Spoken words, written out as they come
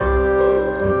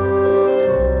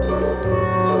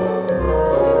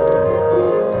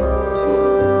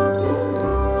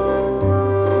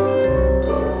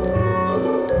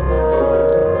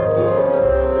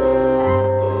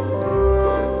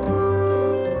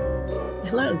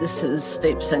Hello, this is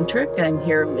Stape Centric. I'm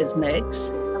here with Megs.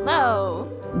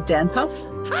 Hello. Dan Puff.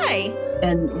 Hi.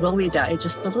 And Will We Die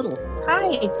Just a Little.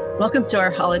 Hi. Welcome to our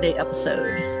holiday episode.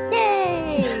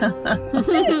 Yay!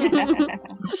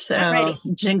 So, I'm ready.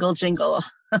 jingle, jingle.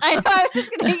 I know, I was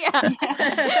just going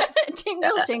to,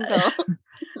 jingle, jingle.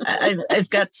 I've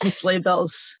got some sleigh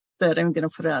bells that I'm going to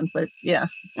put on, but yeah.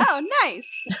 Oh,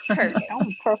 nice. Perfect.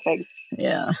 Perfect.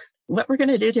 Yeah. What we're going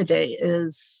to do today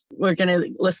is we're going to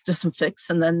list some fics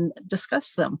and then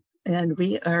discuss them. And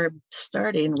we are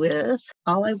starting with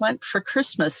All I Want for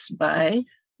Christmas by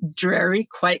Dreary,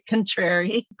 Quite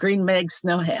Contrary, Green Megs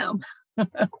No Ham.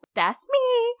 That's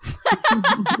me.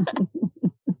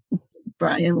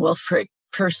 Brian Wilfrick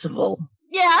Percival.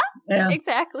 Yeah, Yeah.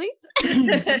 exactly.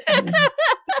 It's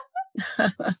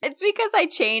because I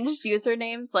changed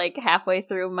usernames like halfway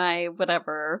through my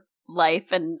whatever life,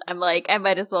 and I'm like, I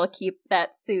might as well keep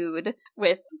that sued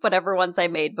with whatever ones I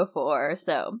made before,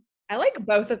 so. I like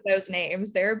both of those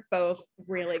names. They're both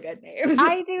really good names.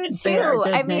 I do They are too.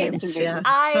 good I mean, names, yeah.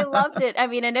 I loved it. I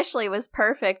mean, initially it was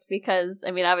perfect because,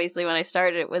 I mean, obviously when I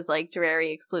started it was like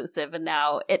Dreary exclusive, and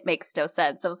now it makes no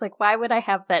sense. I was like, why would I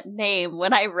have that name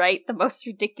when I write the most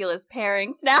ridiculous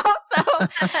pairings now? So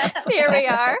here we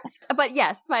are. But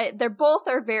yes, they're both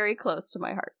are very close to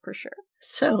my heart for sure.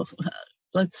 So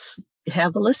let's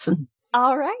have a listen.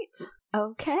 All right.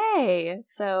 Okay,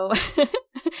 so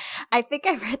I think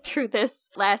I read through this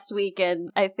last week, and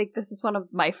I think this is one of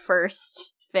my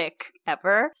first fic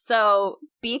ever. So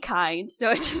be kind.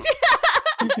 No, it's just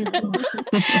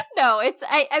no. It's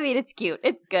I mean, it's cute.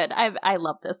 It's good. I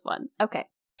love this one. Okay,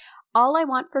 All I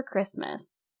Want for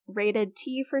Christmas, rated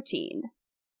T for teen.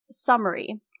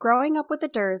 Summary. Growing up with the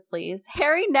Dursleys,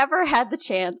 Harry never had the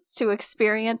chance to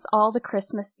experience all the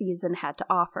Christmas season had to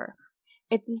offer.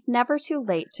 It is never too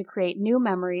late to create new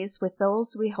memories with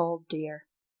those we hold dear.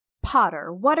 Potter,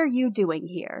 what are you doing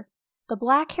here? The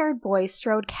black-haired boy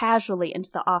strode casually into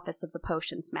the office of the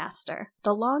potions master.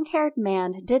 The long-haired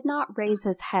man did not raise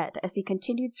his head as he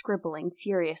continued scribbling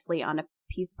furiously on a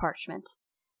piece of parchment.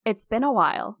 It's been a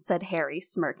while, said Harry,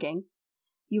 smirking.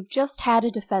 You've just had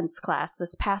a defense class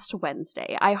this past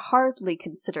Wednesday. I hardly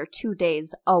consider 2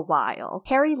 days a while.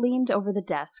 Harry leaned over the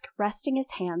desk, resting his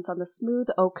hands on the smooth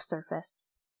oak surface.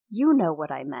 You know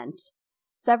what I meant.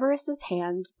 Severus's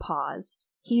hand paused.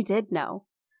 He did know,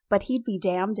 but he'd be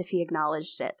damned if he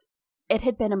acknowledged it. It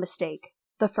had been a mistake.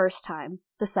 The first time,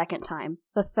 the second time,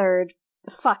 the third.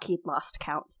 Fuck, he'd lost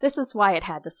count. This is why it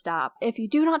had to stop. If you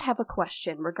do not have a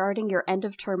question regarding your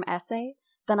end-of-term essay,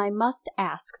 then I must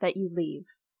ask that you leave.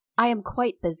 I am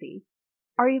quite busy.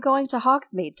 Are you going to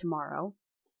Hogsmeade tomorrow?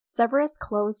 Severus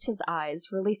closed his eyes,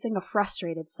 releasing a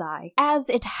frustrated sigh. As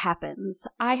it happens,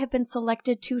 I have been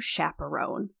selected to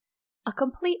chaperone. A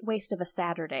complete waste of a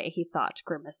Saturday, he thought,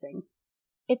 grimacing.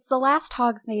 It's the last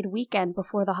Hogsmeade weekend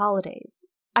before the holidays.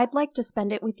 I'd like to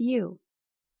spend it with you.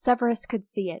 Severus could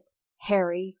see it.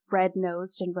 Hairy,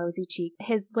 red-nosed and rosy-cheeked,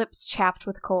 his lips chapped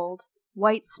with cold.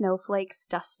 White snowflakes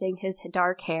dusting his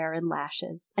dark hair and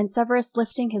lashes, and Severus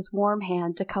lifting his warm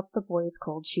hand to cup the boy's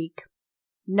cold cheek.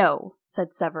 No,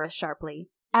 said Severus sharply.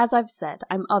 As I've said,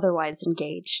 I'm otherwise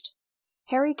engaged.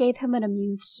 Harry gave him an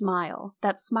amused smile,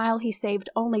 that smile he saved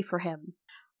only for him.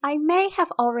 I may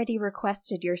have already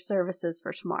requested your services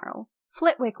for tomorrow.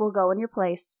 Flitwick will go in your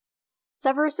place.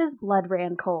 Severus's blood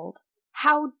ran cold.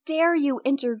 How dare you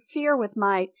interfere with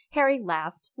my... Harry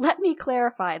laughed. Let me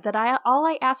clarify that all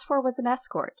I asked for was an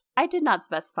escort. I did not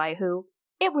specify who.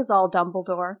 It was all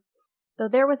Dumbledore. Though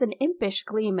there was an impish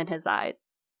gleam in his eyes.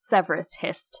 Severus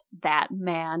hissed. That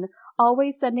man.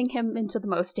 Always sending him into the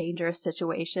most dangerous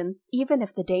situations, even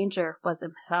if the danger was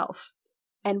himself.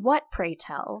 And what, pray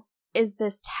tell, is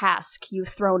this task you've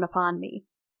thrown upon me?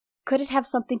 Could it have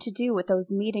something to do with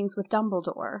those meetings with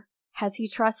Dumbledore? Has he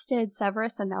trusted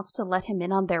Severus enough to let him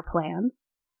in on their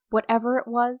plans? Whatever it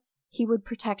was, he would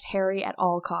protect Harry at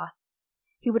all costs.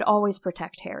 He would always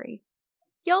protect Harry.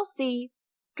 You'll see.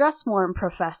 Dress warm,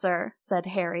 Professor, said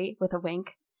Harry with a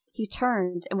wink. He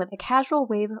turned, and with a casual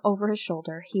wave over his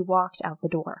shoulder, he walked out the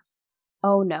door.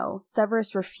 Oh no,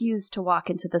 Severus refused to walk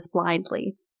into this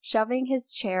blindly. Shoving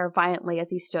his chair violently as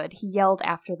he stood, he yelled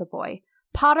after the boy,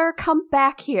 Potter, come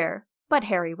back here! But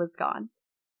Harry was gone.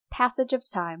 Passage of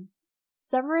time.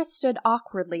 Severus stood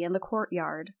awkwardly in the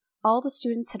courtyard. All the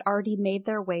students had already made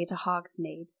their way to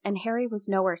Hogsmeade, and Harry was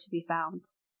nowhere to be found.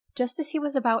 Just as he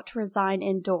was about to resign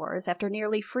indoors after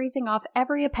nearly freezing off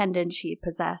every appendage he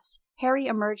possessed, Harry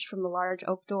emerged from the large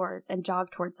oak doors and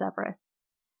jogged toward Severus.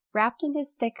 Wrapped in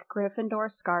his thick Gryffindor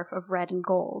scarf of red and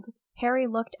gold, Harry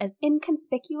looked as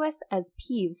inconspicuous as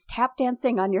Peeves tap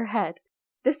dancing on your head.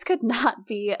 This could not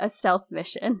be a stealth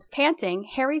mission. Panting,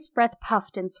 Harry's breath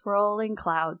puffed in swirling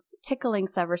clouds, tickling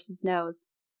Severus's nose.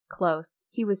 Close.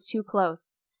 He was too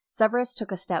close. Severus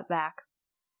took a step back.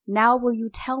 Now will you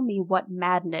tell me what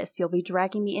madness you'll be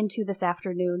dragging me into this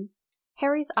afternoon?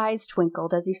 Harry's eyes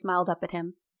twinkled as he smiled up at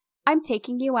him. I'm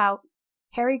taking you out.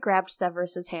 Harry grabbed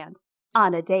Severus's hand.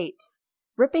 On a date.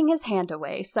 Ripping his hand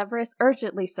away, Severus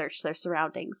urgently searched their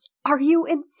surroundings. Are you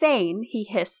insane? He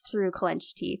hissed through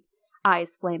clenched teeth,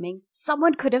 eyes flaming.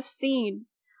 Someone could have seen.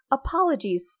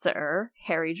 Apologies, sir,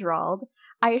 Harry drawled.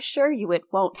 I assure you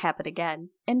it won't happen again.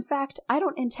 In fact, I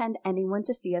don't intend anyone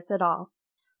to see us at all.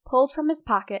 Pulled from his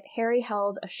pocket, Harry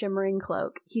held a shimmering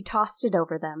cloak. He tossed it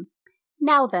over them.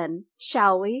 Now then,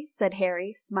 shall we? Said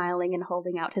Harry, smiling and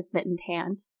holding out his mittened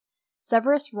hand.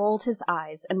 Severus rolled his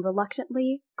eyes and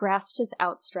reluctantly grasped his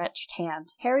outstretched hand.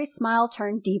 Harry's smile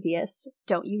turned devious.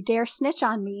 Don't you dare snitch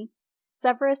on me.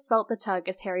 Severus felt the tug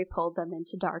as Harry pulled them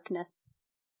into darkness.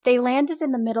 They landed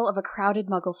in the middle of a crowded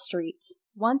Muggle street.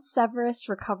 Once Severus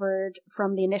recovered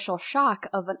from the initial shock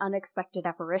of an unexpected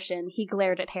apparition, he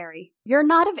glared at Harry. You're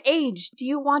not of age. Do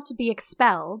you want to be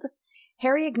expelled?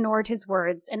 Harry ignored his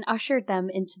words and ushered them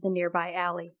into the nearby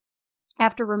alley.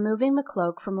 After removing the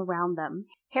cloak from around them,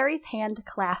 Harry's hand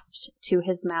clasped to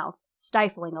his mouth,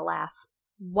 stifling a laugh.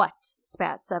 What?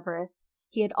 Spat Severus.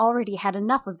 He had already had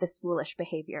enough of this foolish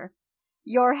behavior.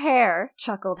 Your hair,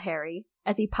 chuckled Harry,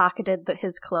 as he pocketed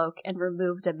his cloak and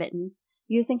removed a mitten.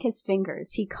 Using his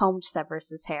fingers, he combed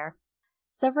Severus's hair.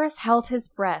 Severus held his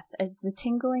breath as the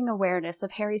tingling awareness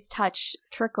of Harry's touch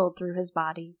trickled through his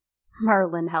body.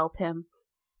 Merlin help him.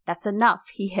 That's enough,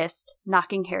 he hissed,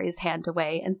 knocking Harry's hand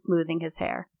away and smoothing his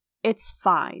hair. It's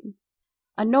fine.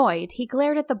 Annoyed, he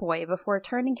glared at the boy before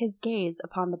turning his gaze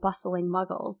upon the bustling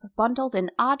muggles, bundled in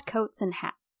odd coats and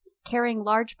hats, carrying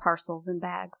large parcels and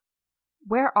bags.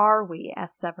 Where are we?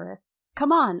 Asked Severus.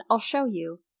 Come on, I'll show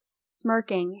you.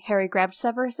 Smirking, Harry grabbed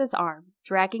Severus's arm,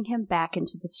 dragging him back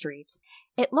into the street.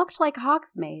 It looked like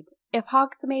Hogsmeade, if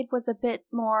Hogsmeade was a bit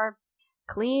more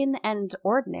clean and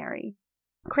ordinary.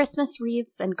 Christmas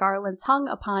wreaths and garlands hung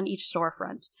upon each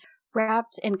storefront,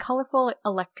 wrapped in colorful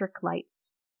electric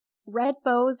lights. Red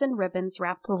bows and ribbons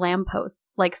wrapped the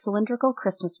lampposts like cylindrical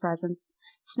Christmas presents.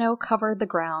 Snow covered the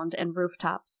ground and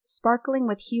rooftops, sparkling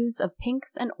with hues of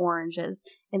pinks and oranges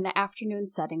in the afternoon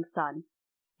setting sun.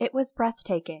 It was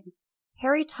breathtaking.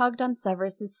 Harry tugged on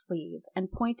Severus's sleeve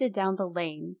and pointed down the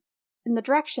lane in the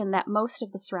direction that most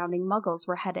of the surrounding muggles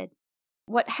were headed.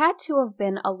 What had to have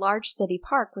been a large city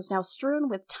park was now strewn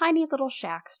with tiny little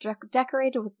shacks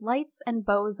decorated with lights and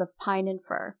bows of pine and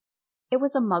fir. It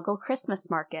was a Muggle Christmas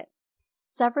market.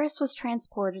 Severus was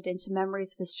transported into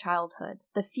memories of his childhood,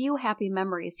 the few happy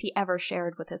memories he ever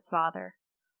shared with his father.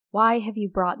 Why have you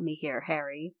brought me here,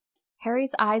 Harry?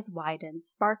 Harry's eyes widened,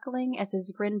 sparkling as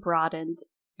his grin broadened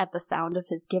at the sound of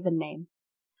his given name.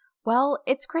 Well,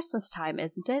 it's Christmas time,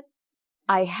 isn't it?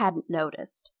 I hadn't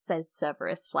noticed, said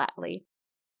Severus flatly.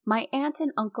 My aunt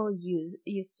and uncle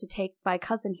used to take my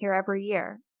cousin here every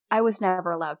year. I was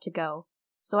never allowed to go,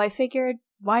 so I figured,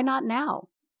 why not now?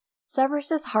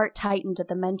 Severus's heart tightened at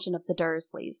the mention of the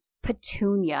Dursleys,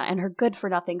 Petunia and her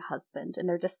good-for-nothing husband and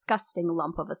their disgusting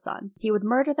lump of a son. He would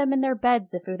murder them in their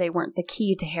beds if they weren't the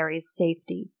key to Harry's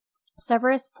safety.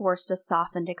 Severus forced a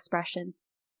softened expression.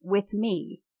 With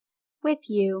me. With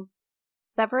you.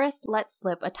 Severus let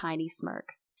slip a tiny smirk.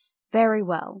 Very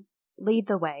well. Lead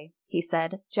the way, he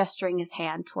said, gesturing his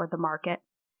hand toward the market.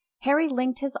 Harry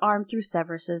linked his arm through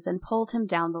Severus's and pulled him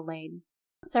down the lane.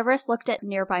 Severus looked at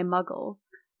nearby muggles,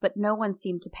 but no one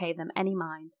seemed to pay them any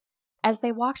mind. As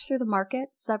they walked through the market,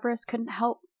 Severus couldn't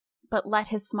help but let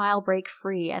his smile break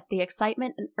free at the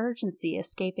excitement and urgency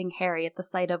escaping Harry at the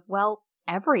sight of, well,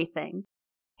 everything.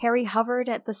 Harry hovered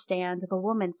at the stand of a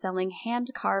woman selling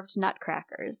hand-carved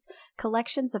nutcrackers,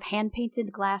 collections of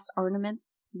hand-painted glass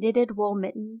ornaments, knitted wool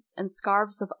mittens, and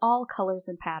scarves of all colors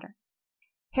and patterns.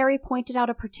 Harry pointed out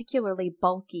a particularly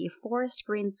bulky forest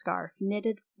green scarf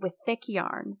knitted with thick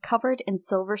yarn, covered in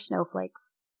silver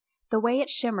snowflakes. The way it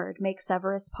shimmered made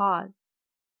Severus pause.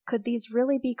 Could these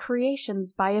really be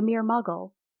creations by a mere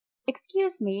muggle?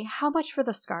 Excuse me, how much for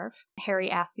the scarf?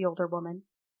 Harry asked the older woman.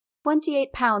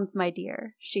 28 pounds, my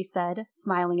dear, she said,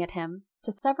 smiling at him.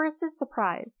 To Severus's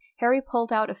surprise, Harry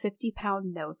pulled out a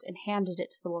 50-pound note and handed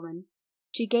it to the woman.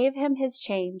 She gave him his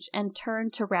change and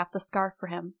turned to wrap the scarf for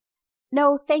him.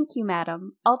 No, thank you,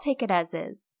 madam. I'll take it as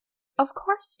is. Of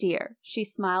course, dear, she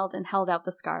smiled and held out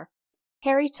the scarf.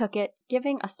 Harry took it,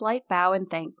 giving a slight bow and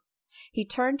thanks. He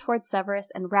turned toward Severus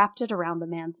and wrapped it around the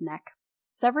man's neck.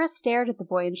 Severus stared at the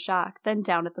boy in shock, then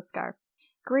down at the scarf.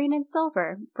 Green and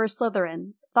silver, for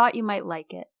Slytherin. Thought you might like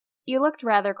it. You looked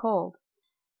rather cold.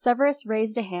 Severus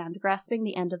raised a hand, grasping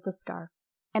the end of the scarf,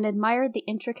 and admired the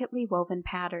intricately woven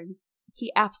patterns.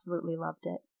 He absolutely loved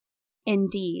it.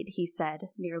 Indeed, he said,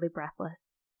 nearly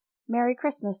breathless. Merry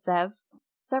Christmas, Sev.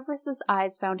 Severus's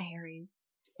eyes found Harry's.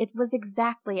 It was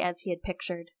exactly as he had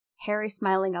pictured. Harry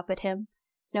smiling up at him,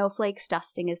 snowflakes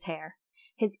dusting his hair.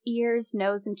 His ears,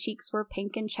 nose, and cheeks were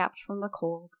pink and chapped from the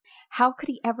cold. How could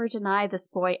he ever deny this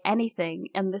boy anything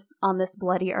on this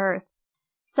bloody earth?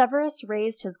 Severus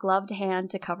raised his gloved hand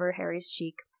to cover Harry's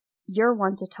cheek. You're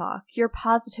one to talk. You're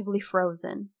positively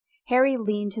frozen. Harry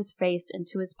leaned his face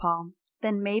into his palm.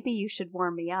 Then maybe you should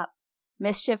warm me up.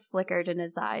 Mischief flickered in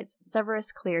his eyes.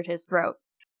 Severus cleared his throat.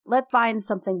 Let's find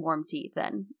something warm to eat,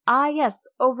 then. Ah, yes,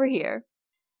 over here.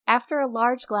 After a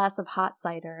large glass of hot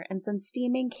cider and some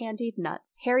steaming candied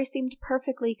nuts, Harry seemed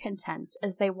perfectly content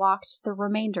as they walked the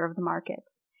remainder of the market.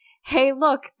 Hey,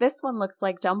 look, this one looks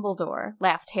like Dumbledore,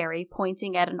 laughed Harry,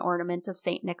 pointing at an ornament of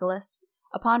St. Nicholas.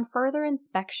 Upon further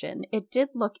inspection, it did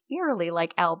look eerily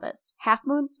like Albus,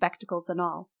 half-moon spectacles and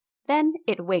all. Then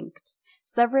it winked.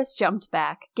 Severus jumped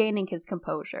back, gaining his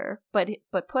composure, but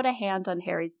put a hand on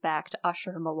Harry's back to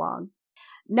usher him along.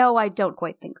 No, I don't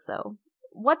quite think so.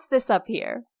 What's this up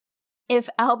here? If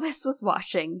Albus was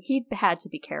watching, he'd had to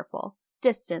be careful.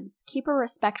 Distance. Keep a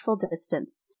respectful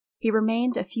distance. He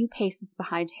remained a few paces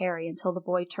behind Harry until the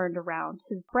boy turned around,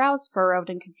 his brows furrowed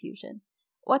in confusion.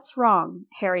 What's wrong?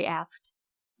 Harry asked.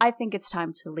 I think it's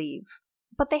time to leave.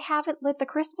 But they haven't lit the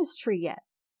Christmas tree yet.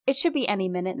 It should be any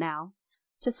minute now.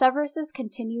 To Severus's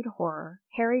continued horror,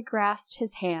 Harry grasped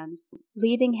his hand,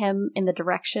 leading him in the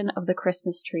direction of the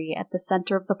Christmas tree at the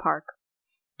center of the park.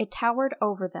 It towered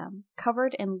over them,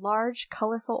 covered in large,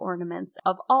 colorful ornaments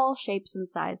of all shapes and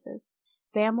sizes.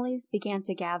 Families began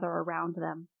to gather around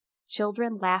them,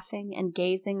 children laughing and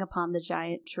gazing upon the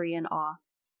giant tree in awe.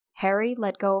 Harry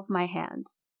let go of my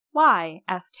hand. Why?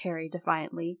 Asked Harry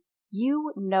defiantly.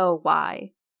 You know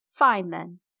why. Fine,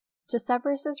 then. To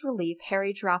Severus's relief,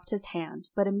 Harry dropped his hand,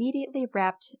 but immediately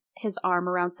wrapped his arm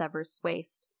around Severus'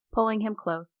 waist, pulling him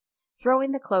close,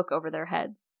 throwing the cloak over their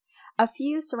heads. A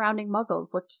few surrounding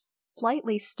muggles looked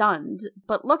slightly stunned,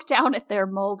 but looked down at their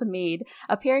mulled mead,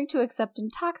 appearing to accept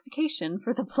intoxication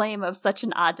for the blame of such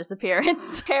an odd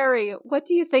disappearance. Harry, what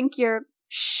do you think you're—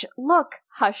 Shh, look,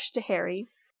 hushed Harry,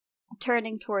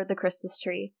 turning toward the Christmas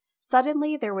tree.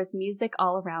 Suddenly there was music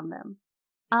all around them.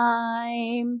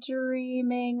 I'm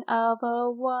dreaming of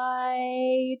a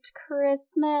white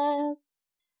Christmas,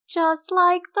 just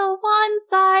like the ones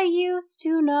I used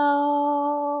to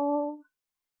know.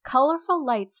 Colorful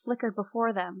lights flickered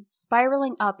before them,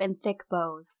 spiraling up in thick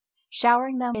bows,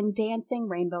 showering them in dancing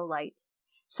rainbow light.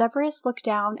 Severus looked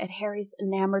down at Harry's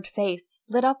enamored face,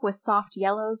 lit up with soft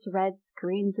yellows, reds,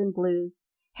 greens, and blues.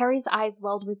 Harry's eyes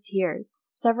welled with tears.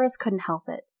 Severus couldn't help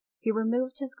it. He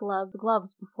removed his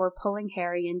gloves before pulling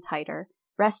Harry in tighter,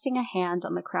 resting a hand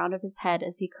on the crown of his head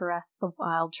as he caressed the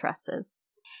wild tresses.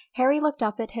 Harry looked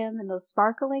up at him in those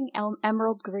sparkling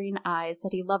emerald green eyes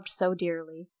that he loved so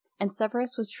dearly, and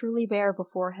Severus was truly bare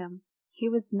before him. He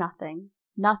was nothing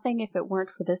if it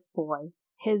weren't for this boy,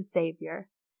 his savior.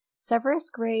 Severus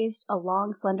grazed a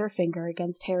long, slender finger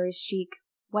against Harry's cheek,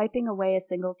 wiping away a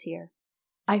single tear.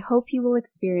 I hope you will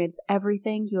experience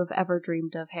everything you have ever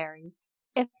dreamed of, Harry.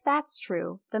 If that's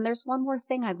true, then there's one more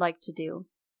thing I'd like to do.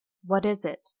 What is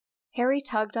it? Harry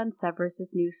tugged on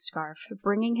Severus's new scarf,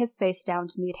 bringing his face down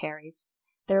to meet Harry's.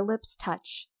 Their lips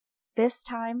touched. This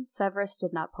time, Severus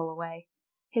did not pull away.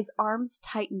 His arms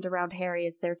tightened around Harry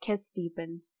as their kiss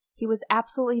deepened. He was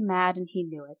absolutely mad, and he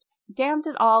knew it. Damned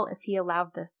it all if he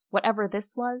allowed this, whatever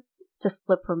this was, to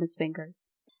slip from his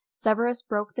fingers. Severus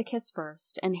broke the kiss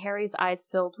first, and Harry's eyes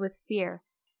filled with fear,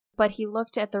 but he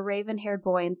looked at the raven-haired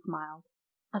boy and smiled.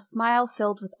 A smile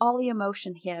filled with all the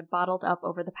emotion he had bottled up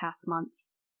over the past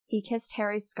months. He kissed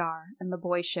Harry's scar, and the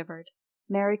boy shivered.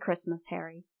 Merry Christmas,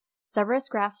 Harry. Severus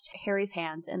grasped Harry's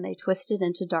hand, and they twisted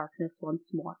into darkness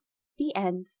once more. The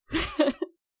end.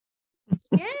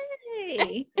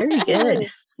 Yay! Very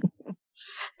good.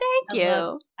 Thank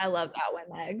you. I love that one,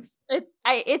 Megs.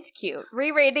 It's cute.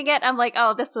 Rereading it, I'm like,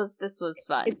 oh, this was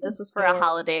fun. This was for a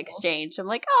holiday exchange. I'm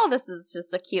like, oh, this is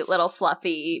just a cute little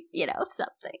fluffy,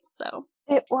 something. So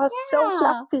it was so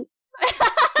fluffy.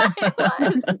 It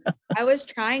was. I was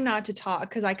trying not to talk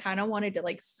because I kind of wanted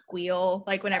to squeal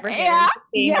whenever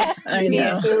Yes, I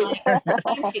know.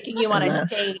 I'm taking you on a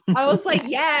date. I was like,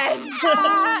 yes,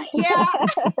 Yeah.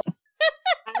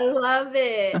 I love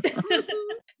it.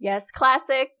 Yes,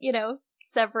 classic,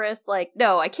 Severus,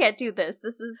 no, I can't do this.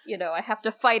 This is, I have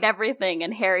to fight everything.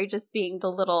 And Harry just being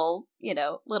the little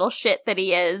shit that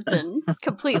he is and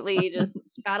completely just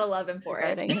gotta love him for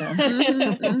it. Yeah.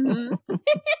 Mm-hmm.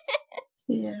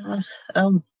 Yeah.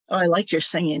 I like your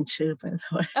singing too, by the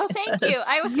way. Oh, thank you. That's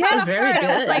I was caught off very guard.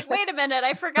 I was good. like, wait a minute,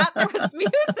 I forgot there was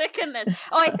music. And then,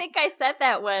 I think I said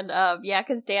that when,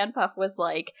 because Dan Puff was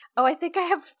like, I think I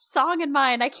have song in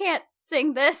mind. I can't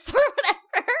sing this or whatever.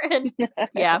 And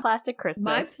yeah, classic Christmas.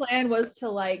 My plan was to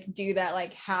like do that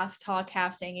like half talk,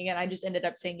 half singing, and I just ended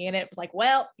up singing it. It was like,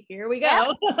 well, here we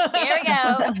go. Yep. Here we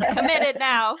go. Committed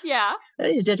now. Yeah. Oh,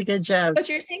 you did a good job. But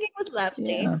your singing was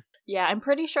lovely. Yeah, I'm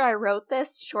pretty sure I wrote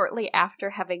this shortly after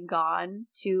having gone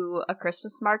to a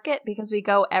Christmas market, because we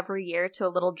go every year to a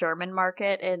little German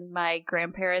market in my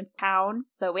grandparents' town.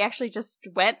 So we actually just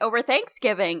went over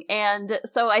Thanksgiving. And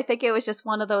so I think it was just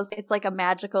one of those, it's like a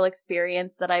magical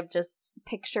experience that I've just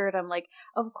pictured. I'm like,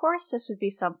 of course this would be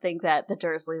something that the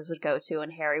Dursleys would go to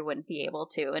and Harry wouldn't be able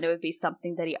to. And it would be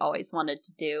something that he always wanted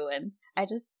to do. And I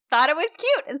just thought it was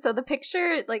cute. And so the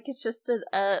picture, like, it's just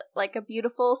a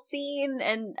beautiful scene.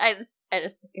 And I just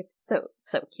think it's so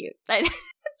cute. It's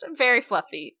very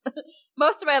fluffy.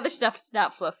 Most of my other stuff's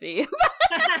not fluffy.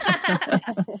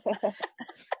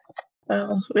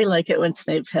 Well, we like it when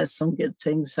Snape has some good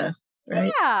things,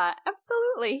 right? Yeah,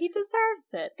 absolutely. He deserves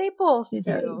it. They both He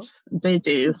do. does. They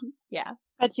do. Yeah.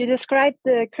 But you described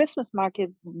the Christmas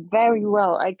market very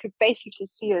well. I could basically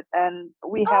see it, and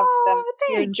we have them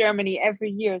here in thanks. Germany every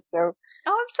year, so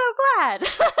I'm so glad.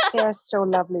 they're so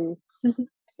lovely.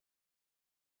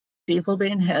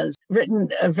 Beeblebane has written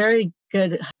a very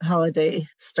good holiday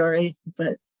story,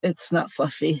 but it's not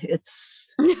fluffy. It's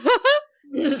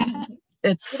You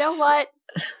know what?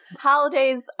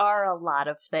 Holidays are a lot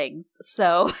of things,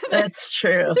 so that's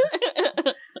true.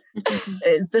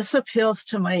 This appeals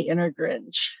to my inner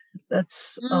Grinch.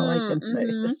 That's all I can say.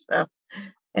 Mm-hmm. So,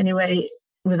 anyway,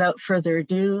 without further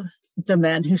ado, The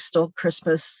Man Who Stole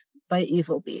Christmas by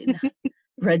Evilbean,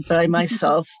 read by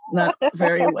myself, not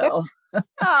very well.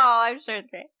 I'm sure it's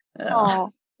great.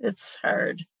 It's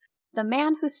hard. The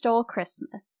Man Who Stole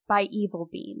Christmas by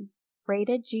Evilbean,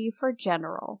 rated G for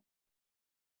General.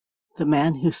 The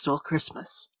Man Who Stole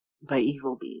Christmas by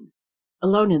Evilbean.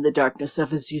 Alone in the darkness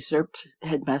of his usurped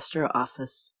headmaster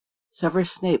office,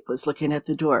 Severus Snape was looking at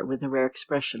the door with a rare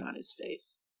expression on his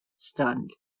face.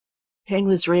 Stunned. Pain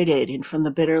was radiating from the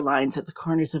bitter lines at the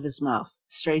corners of his mouth,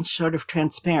 a strange sort of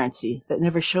transparency that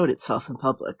never showed itself in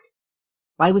public.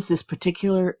 Why was this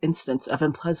particular instance of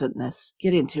unpleasantness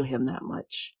getting to him that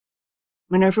much?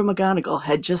 Minerva McGonagall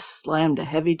had just slammed a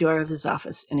heavy door of his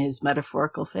office in his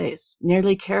metaphorical face,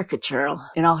 nearly caricatural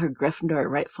in all her Gryffindor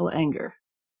rightful anger.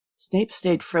 Snape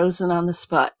stayed frozen on the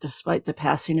spot despite the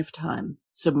passing of time,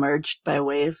 submerged by a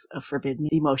wave of forbidden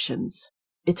emotions.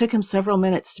 It took him several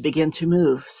minutes to begin to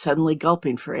move, suddenly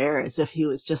gulping for air as if he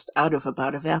was just out of a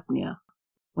bout of apnea.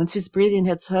 Once his breathing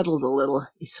had settled a little,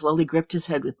 he slowly gripped his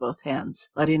head with both hands,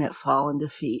 letting it fall in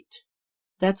defeat.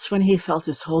 That's when he felt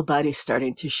his whole body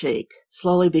starting to shake,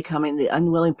 slowly becoming the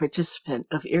unwilling participant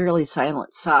of eerily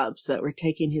silent sobs that were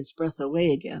taking his breath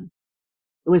away again.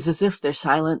 It was as if their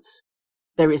silence,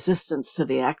 their resistance to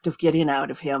the act of getting out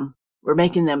of him, were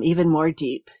making them even more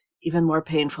deep, even more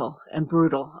painful and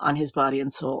brutal on his body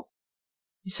and soul.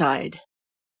 He sighed.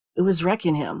 It was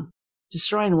wrecking him,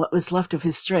 destroying what was left of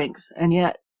his strength, and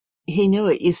yet he knew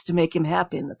it used to make him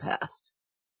happy in the past.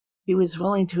 He was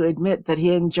willing to admit that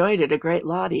he enjoyed it a great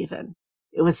lot even.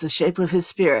 It was the shape of his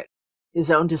spirit,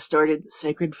 his own distorted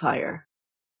sacred fire.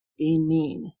 Being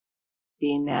mean,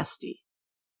 being nasty,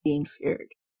 being feared.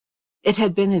 It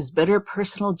had been his bitter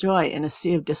personal joy in a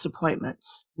sea of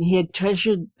disappointments, and he had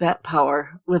treasured that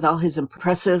power with all his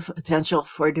impressive potential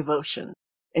for devotion.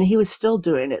 And he was still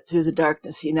doing it through the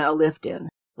darkness he now lived in,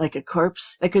 like a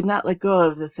corpse that could not let go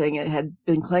of the thing it had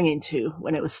been clinging to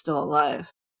when it was still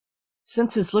alive.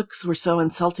 Since his looks were so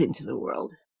insulting to the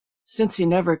world, since he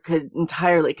never could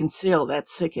entirely conceal that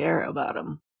sick air about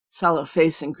him, sallow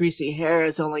face and greasy hair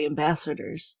as only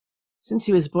ambassadors, since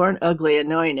he was born ugly and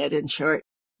knowing it, in short,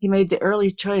 he made the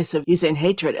early choice of using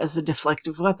hatred as a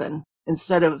deflective weapon,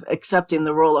 instead of accepting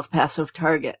the role of passive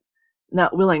target,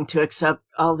 not willing to accept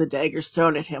all the daggers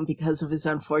thrown at him because of his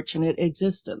unfortunate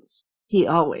existence. He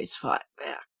always fought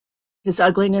back. His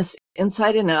ugliness,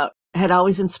 inside and out, had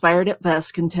always inspired at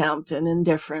best contempt and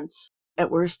indifference, at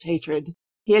worst hatred.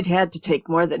 He had had to take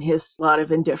more than his lot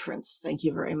of indifference, thank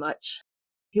you very much.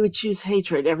 He would choose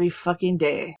hatred every fucking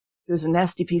day. It was a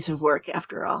nasty piece of work,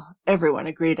 after all. Everyone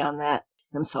agreed on that,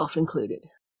 himself included.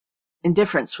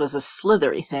 Indifference was a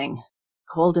slithery thing,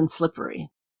 cold and slippery,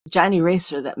 a giant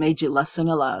eraser that made you less than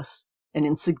a louse, an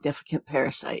insignificant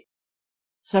parasite.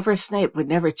 Severus Snape would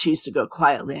never choose to go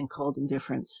quietly in cold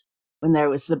indifference, when there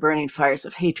was the burning fires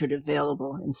of hatred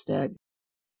available instead.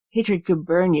 Hatred could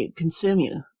burn you, consume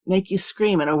you, make you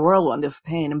scream in a whirlwind of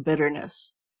pain and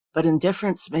bitterness, but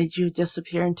indifference made you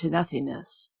disappear into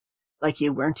nothingness, like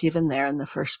you weren't even there in the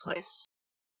first place.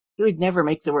 He would never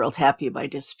make the world happy by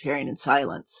disappearing in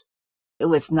silence. It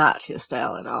was not his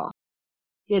style at all.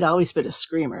 He had always been a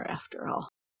screamer, after all.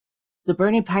 The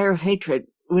burning pyre of hatred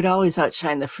would always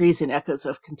outshine the freezing echoes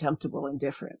of contemptible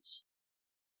indifference.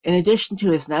 In addition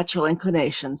to his natural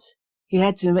inclinations, he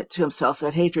had to admit to himself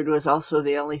that hatred was also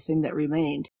the only thing that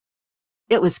remained.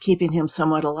 It was keeping him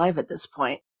somewhat alive at this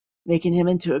point, making him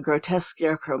into a grotesque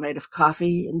scarecrow made of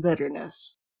coffee and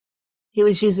bitterness. He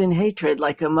was using hatred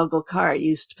like a Muggle car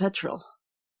used petrol,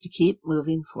 to keep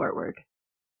moving forward.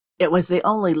 It was the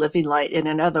only living light in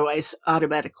an otherwise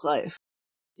automatic life,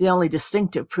 the only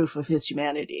distinctive proof of his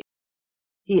humanity.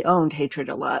 He owned hatred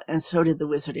a lot, and so did the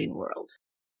wizarding world.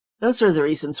 Those were the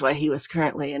reasons why he was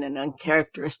currently in an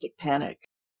uncharacteristic panic.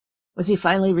 Was he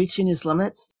finally reaching his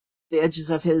limits, the edges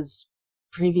of his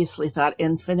previously thought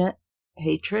infinite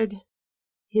hatred?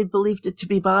 He had believed it to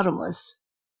be bottomless,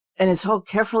 and his whole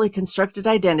carefully constructed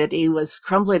identity was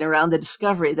crumbling around the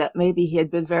discovery that maybe he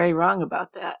had been very wrong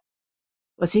about that.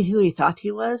 Was he who he thought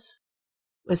he was?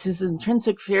 Was his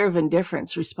intrinsic fear of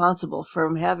indifference responsible for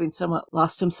him having somewhat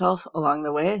lost himself along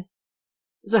the way?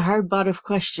 It was a hard bout of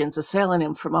questions assailing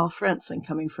him from all fronts and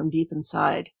coming from deep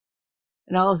inside.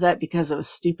 And all of that because of a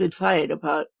stupid fight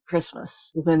about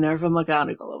Christmas with Minerva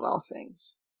McGonagall, of all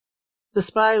things. The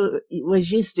spy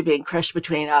was used to being crushed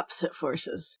between opposite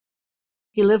forces.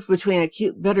 He lived between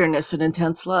acute bitterness and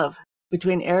intense love,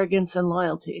 between arrogance and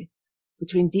loyalty,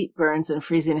 between deep burns and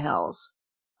freezing hells,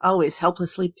 always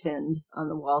helplessly pinned on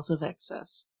the walls of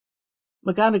excess.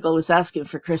 McGonagall was asking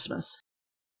for Christmas.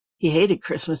 He hated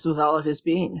Christmas with all of his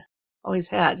being, always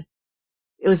had.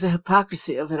 It was the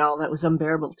hypocrisy of it all that was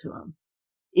unbearable to him.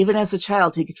 Even as a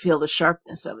child, he could feel the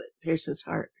sharpness of it pierce his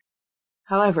heart.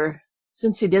 However,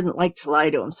 since he didn't like to lie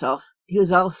to himself, he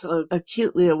was also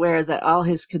acutely aware that all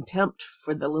his contempt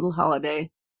for the little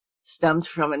holiday stemmed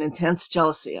from an intense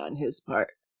jealousy on his part.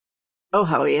 Oh,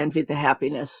 how he envied the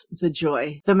happiness, the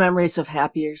joy, the memories of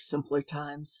happier, simpler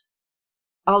times.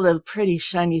 All the pretty,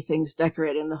 shiny things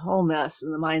decorating the whole mess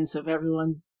in the minds of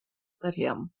everyone but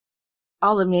him.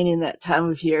 All the meaning that time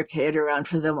of year carried around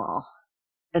for them all,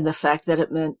 and the fact that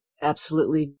it meant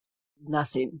absolutely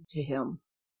nothing to him.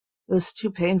 It was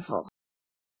too painful.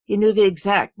 He knew the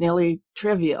exact, nearly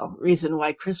trivial reason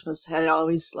why Christmas had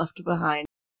always left behind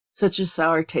such a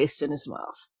sour taste in his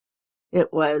mouth.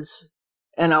 It was,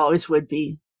 and always would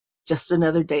be, just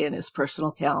another day in his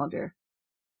personal calendar.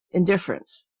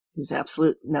 Indifference, his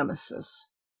absolute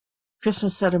nemesis.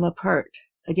 Christmas set him apart,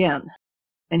 again,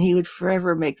 and he would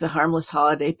forever make the harmless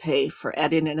holiday pay for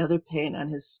adding another pain on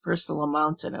his personal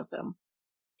mountain of them.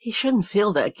 He shouldn't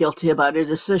feel that guilty about a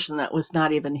decision that was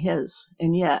not even his,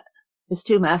 and yet, his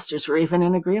two masters were even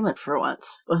in agreement for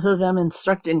once, both of them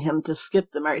instructing him to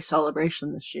skip the merry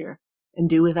celebration this year, and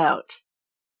do without.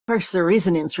 Of course, their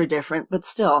reasonings were different, but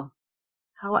still,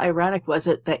 how ironic was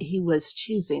it that he was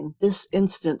choosing this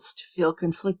instance to feel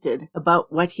conflicted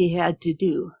about what he had to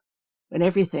do, when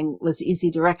everything was easy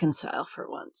to reconcile for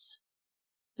once.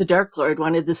 The Dark Lord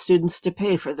wanted the students to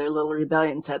pay for their little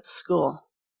rebellions at the school.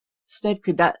 Snape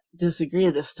could not disagree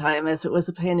this time, as it was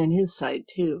a pain in his side,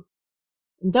 too.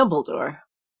 And Dumbledore,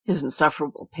 his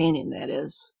insufferable painting, that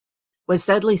is, was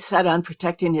deadly set on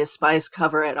protecting his spy's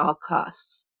cover at all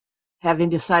costs, having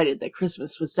decided that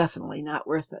Christmas was definitely not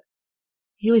worth it.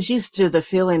 He was used to the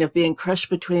feeling of being crushed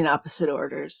between opposite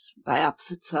orders, by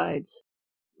opposite sides,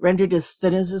 rendered as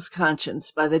thin as his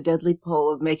conscience by the deadly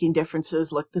pull of making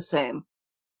differences look the same,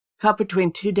 caught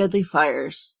between two deadly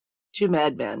fires, two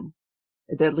madmen,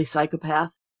 a deadly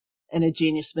psychopath, and a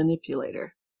genius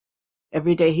manipulator.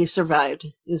 Every day he survived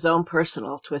his own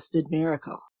personal twisted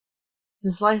miracle.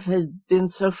 His life had been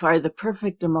so far the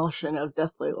perfect emulsion of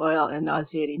deathly oil and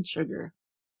nauseating sugar,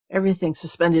 everything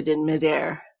suspended in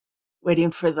midair, waiting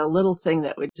for the little thing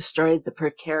that would destroy the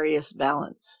precarious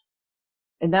balance.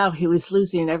 And now he was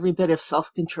losing every bit of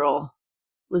self-control,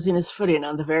 losing his footing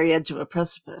on the very edge of a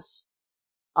precipice.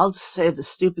 All to save the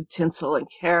stupid tinsel and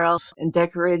carols and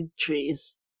decorated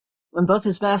trees, when both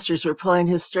his masters were pulling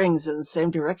his strings in the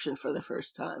same direction for the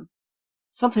first time.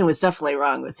 Something was definitely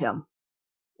wrong with him.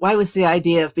 Why was the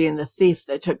idea of being the thief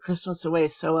that took Christmas away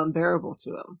so unbearable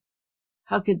to him?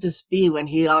 How could this be when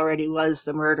he already was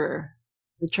the murderer,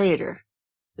 the traitor,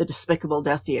 the despicable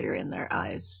Death Eater in their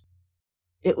eyes?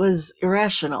 It was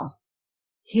irrational.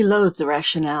 He loathed the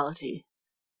rationality,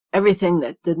 everything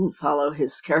that didn't follow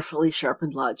his carefully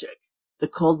sharpened logic, the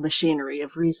cold machinery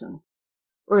of reason.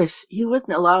 Worse, he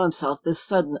wouldn't allow himself this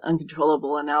sudden,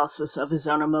 uncontrollable analysis of his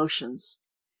own emotions.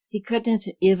 He couldn't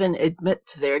even admit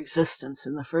to their existence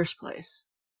in the first place.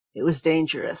 It was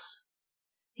dangerous.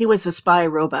 He was a spy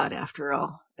robot, after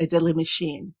all, a deadly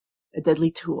machine, a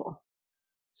deadly tool.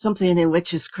 Something in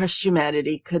which his crushed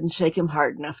humanity couldn't shake him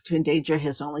hard enough to endanger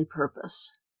his only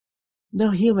purpose.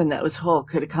 No human that was whole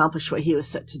could accomplish what he was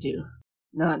set to do.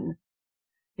 None.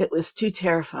 It was too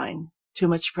terrifying, too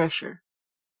much pressure,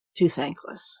 too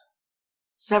thankless.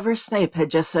 Severus Snape had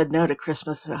just said no to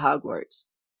Christmas at Hogwarts,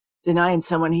 denying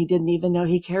someone he didn't even know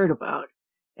he cared about,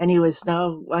 and he was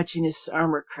now watching his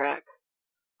armor crack,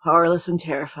 powerless and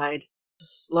terrified,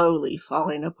 slowly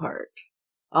falling apart,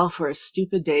 all for a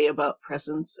stupid day about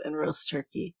presents and roast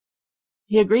turkey.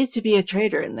 He agreed to be a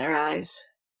traitor in their eyes.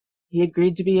 He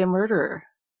agreed to be a murderer,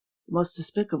 the most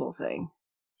despicable thing.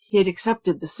 He had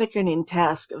accepted the sickening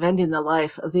task of ending the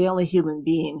life of the only human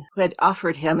being who had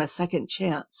offered him a second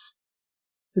chance,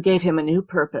 who gave him a new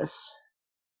purpose,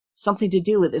 something to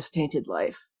do with his tainted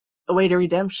life, a way to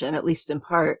redemption, at least in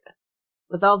part,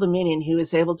 with all the meaning he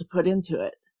was able to put into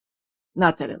it.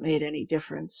 Not that it made any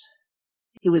difference.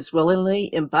 He was willingly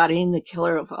embodying the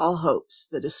killer of all hopes,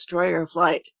 the destroyer of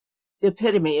light, the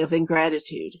epitome of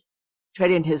ingratitude,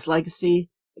 trading his legacy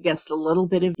against a little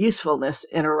bit of usefulness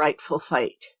in a rightful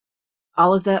fight.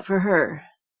 All of that for her,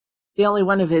 the only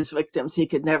one of his victims he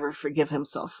could never forgive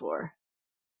himself for.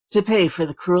 To pay for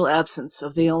the cruel absence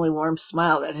of the only warm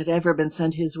smile that had ever been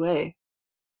sent his way,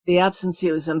 the absence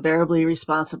he was unbearably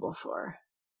responsible for,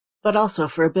 but also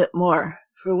for a bit more,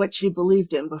 for what she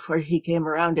believed in before he came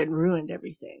around and ruined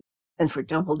everything, and for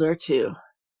Dumbledore too,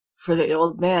 for the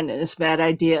old man and his mad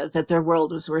idea that their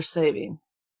world was worth saving.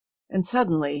 And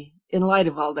suddenly, in light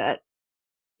of all that,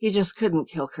 he just couldn't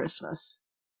kill Christmas.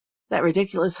 That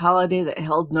ridiculous holiday that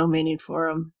held no meaning for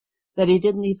him, that he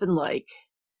didn't even like.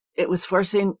 It was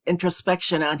forcing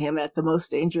introspection on him at the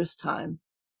most dangerous time,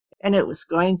 and it was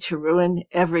going to ruin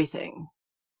everything.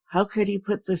 How could he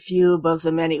put the few above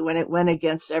the many when it went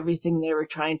against everything they were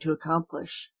trying to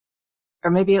accomplish? Or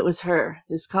maybe it was her,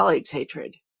 his colleagues'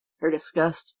 hatred, her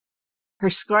disgust, her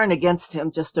scorn against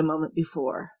him just a moment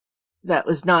before, that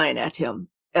was gnawing at him,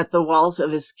 at the walls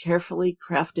of his carefully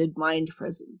crafted mind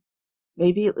prison.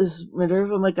 Maybe it was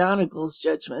Minerva McGonagall's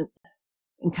judgment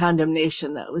and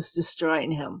condemnation that was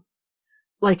destroying him,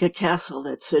 like a castle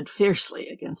that stood fiercely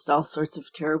against all sorts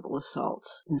of terrible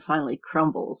assaults and finally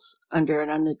crumbles under an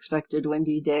unexpected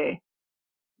windy day.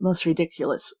 Most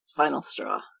ridiculous final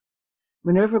straw.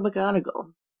 Minerva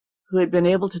McGonagall, who had been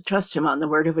able to trust him on the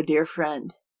word of a dear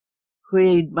friend, who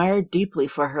he admired deeply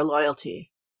for her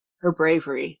loyalty, her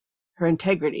bravery, her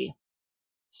integrity,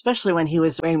 especially when he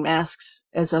was wearing masks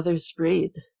as others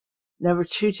breathed, never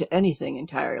true to anything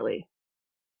entirely.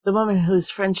 The woman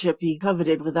whose friendship he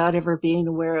coveted without ever being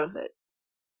aware of it.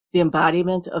 The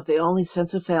embodiment of the only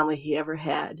sense of family he ever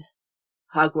had.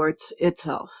 Hogwarts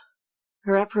itself.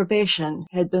 Her approbation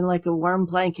had been like a warm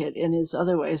blanket in his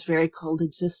otherwise very cold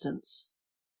existence.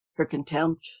 Her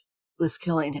contempt was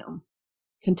killing him.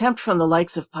 Contempt from the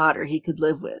likes of Potter he could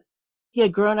live with. He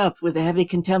had grown up with the heavy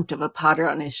contempt of a Potter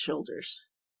on his shoulders.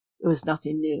 It was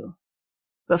nothing new.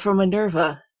 But for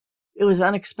Minerva, it was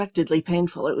unexpectedly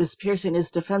painful. It was piercing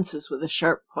his defenses with a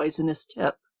sharp, poisonous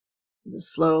tip. It was a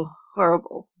slow,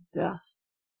 horrible death.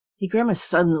 He grimaced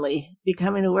suddenly,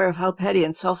 becoming aware of how petty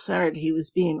and self-centered he was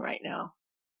being right now.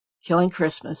 Killing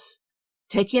Christmas,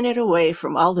 taking it away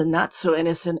from all the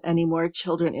not-so-innocent anymore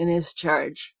children in his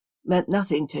charge, meant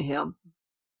nothing to him.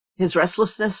 His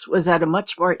restlessness was at a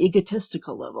much more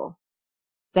egotistical level.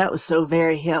 That was so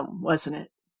very him, wasn't it?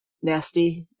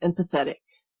 Nasty and pathetic.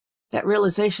 That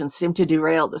realization seemed to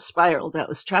derail the spiral that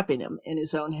was trapping him in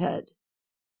his own head.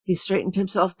 He straightened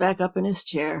himself back up in his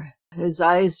chair, his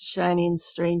eyes shining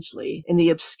strangely in the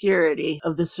obscurity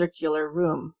of the circular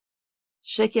room.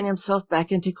 Shaking himself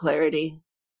back into clarity,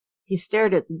 he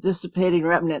stared at the dissipating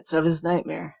remnants of his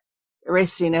nightmare,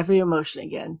 erasing every emotion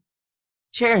again,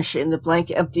 cherishing the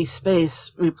blank empty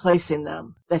space replacing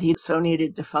them that he so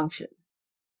needed to function.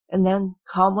 And then,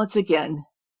 calm once again,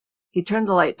 he turned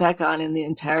the light back on in the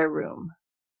entire room,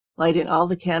 lighting all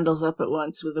the candles up at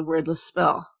once with a wordless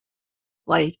spell.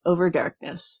 Light over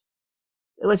darkness.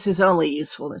 It was his only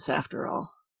usefulness after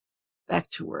all. Back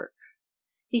to work.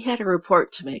 He had a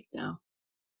report to make now.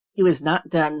 He was not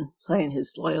done playing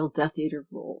his loyal Death Eater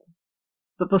role.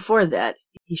 But before that,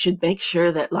 he should make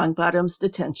sure that Longbottom's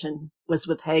detention was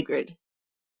with Hagrid.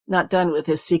 Not done with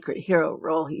his secret hero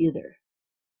role either.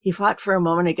 He fought for a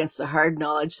moment against the hard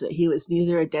knowledge that he was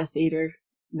neither a Death Eater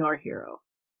nor hero.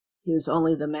 He was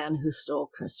only the man who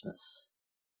stole Christmas.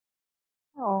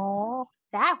 Oh,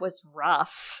 That was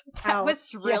rough. That Ow.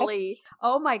 was really, Yes.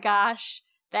 oh my gosh.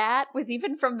 That was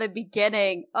even from the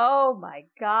beginning. Oh my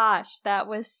gosh, that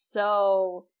was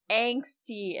so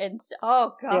angsty and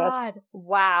oh god. Yes.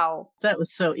 Wow. That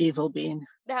was so evil, Bean.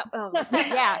 That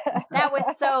yeah, that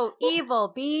was so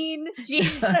evil, Bean.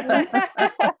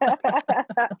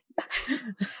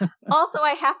 Also,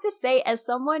 I have to say, as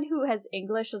someone who has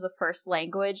English as a first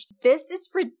language, this is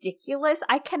ridiculous.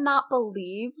 I cannot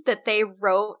believe that they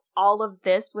wrote all of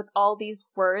this with all these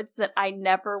words that I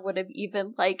never would have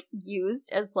even, like,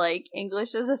 used as, like,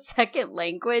 English as a second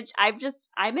language.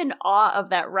 I'm in awe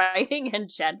of that writing in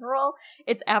general.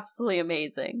 It's absolutely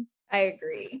amazing. I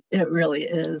agree. It really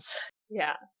is.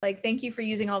 Yeah. Like, thank you for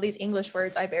using all these English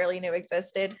words I barely knew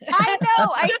existed. I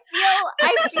know. I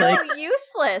feel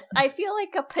useless. I feel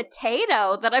like a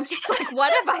potato that I'm just like,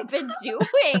 what have I been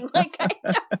doing? Like, I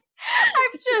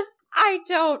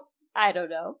don't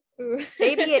know.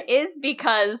 Maybe it is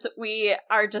because we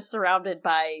are just surrounded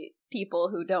by people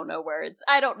who don't know words.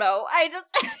 I don't know. I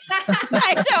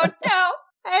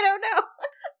don't know.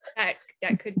 That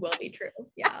could well be true.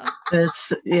 Yeah.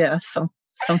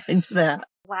 Something to that.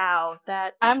 Wow,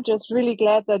 I'm just really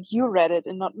glad that you read it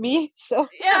and not me. So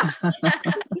yeah.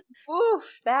 Oof,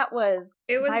 my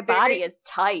body is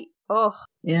tight. Oh.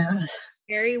 Yeah.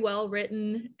 Very well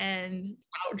written, and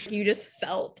you just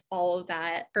felt all of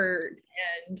that hurt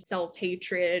and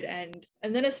self-hatred, and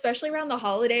then especially around the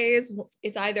holidays,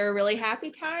 it's either a really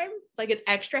happy time, like it's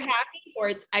extra happy, or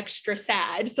it's extra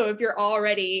sad. So if you're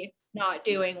already not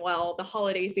doing well, the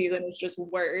holiday season is just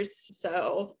worse.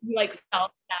 So you like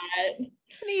felt that.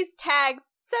 These tags,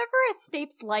 Severus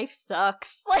Snape's life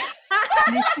sucks.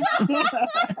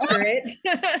 Great.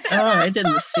 Oh, I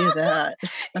didn't see that.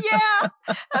 Yeah. I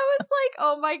was like,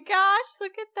 oh my gosh,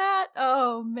 look at that.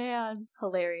 Oh man.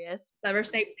 Hilarious. Severus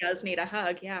Snape does need a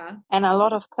hug, yeah. And a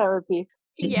lot of therapy.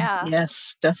 Yeah.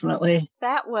 Yes, definitely.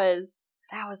 That was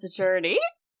a journey.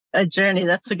 A journey,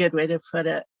 that's a good way to put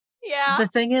it. Yeah. The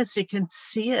thing is, you can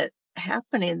see it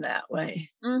happening that way.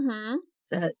 Mm-hmm.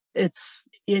 That it's,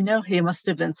 he must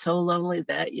have been so lonely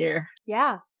that year.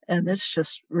 Yeah. And this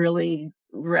just really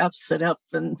wraps it up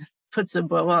and puts a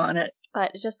bow on it.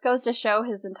 But it just goes to show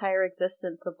his entire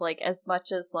existence of, like, as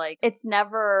much as, like, it's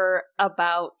never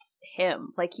about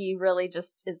him. Like, he really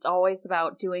just is always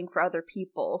about doing for other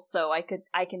people. So I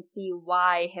can see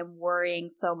why him worrying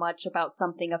so much about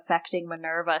something affecting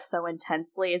Minerva so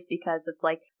intensely is because it's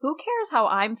like, who cares how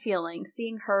I'm feeling?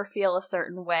 Seeing her feel a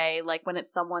certain way, like when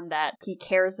it's someone that he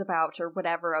cares about or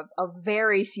whatever, of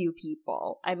very few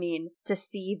people. I mean, to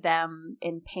see them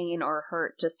in pain or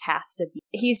hurt just has to be.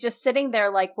 He's just sitting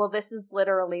there like, well, this is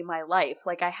literally my life.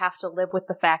 Like, I have to live with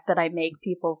the fact that I make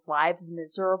people's lives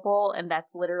miserable, and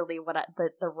that's literally what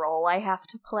the role I have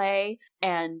to play,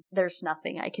 and there's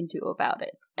nothing I can do about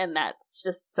it. And that's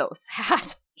just so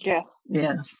sad. Yes.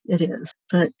 Yeah, it is.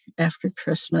 But after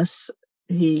Christmas,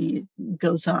 he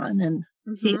goes on and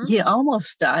he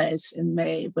almost dies in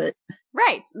May, but...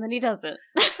 Right, and then he doesn't.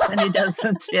 And he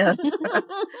doesn't, yes.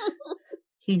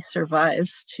 He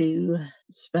survives to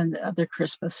spend other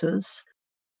Christmases.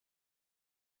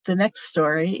 The next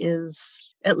story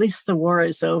is At Least the War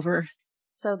is Over.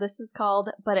 So this is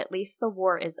called But At Least the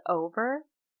War is Over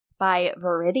by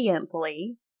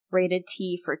Viridiantly, rated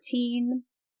T for teen.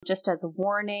 Just as a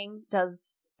warning,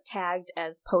 tagged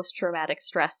as post-traumatic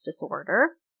stress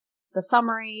disorder. The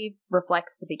summary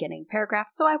reflects the beginning paragraph,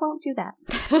 so I won't do that.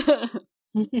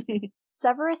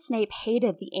 Severus Snape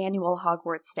hated the annual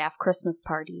Hogwarts staff Christmas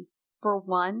party. For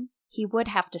one, he would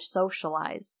have to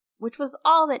socialize, which was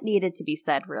all that needed to be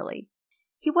said, really.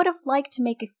 He would have liked to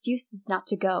make excuses not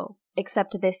to go,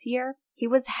 except this year, he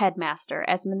was headmaster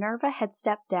as Minerva had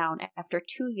stepped down after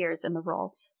 2 years in the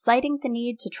role, citing the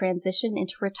need to transition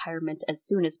into retirement as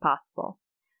soon as possible.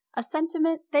 A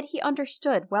sentiment that he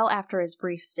understood well after his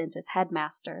brief stint as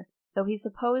headmaster, though he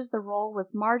supposed the role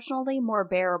was marginally more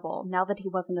bearable now that he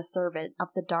wasn't a servant of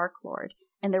the Dark Lord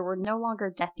and there were no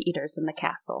longer Death Eaters in the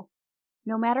castle.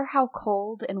 No matter how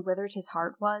cold and withered his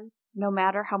heart was, no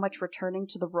matter how much returning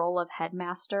to the role of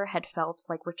headmaster had felt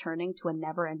like returning to a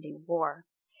never-ending war,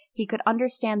 he could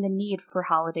understand the need for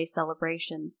holiday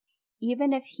celebrations,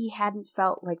 even if he hadn't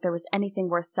felt like there was anything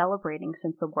worth celebrating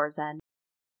since the war's end.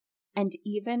 And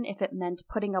even if it meant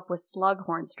putting up with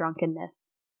Slughorn's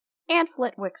drunkenness, and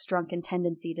Flitwick's drunken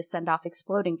tendency to send off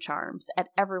exploding charms at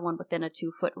everyone within a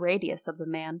 2-foot radius of the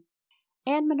man,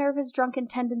 and Minerva's drunken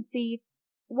tendency,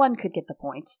 one could get the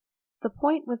point. The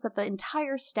point was that the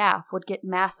entire staff would get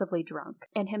massively drunk,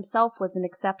 and himself was an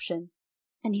exception,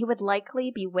 and he would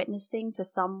likely be witnessing to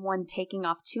someone taking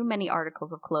off too many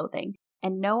articles of clothing,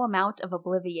 and no amount of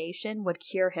obliviation would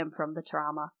cure him from the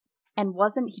trauma. And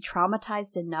wasn't he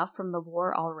traumatized enough from the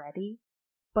war already?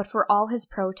 But for all his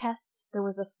protests, there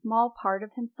was a small part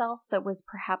of himself that was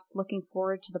perhaps looking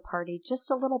forward to the party just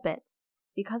a little bit,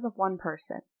 because of one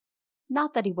person.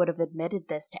 Not that he would have admitted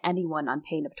this to anyone on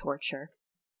pain of torture.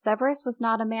 Severus was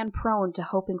not a man prone to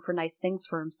hoping for nice things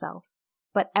for himself,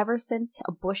 but ever since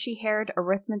a bushy-haired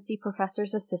arithmancy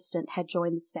professor's assistant had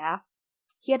joined the staff,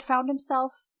 he had found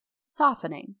himself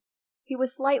softening. He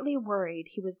was slightly worried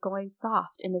he was going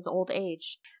soft in his old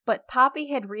age, but Poppy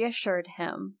had reassured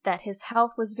him that his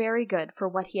health was very good for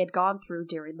what he had gone through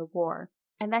during the war,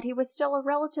 and that he was still a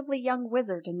relatively young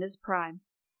wizard in his prime,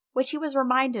 which he was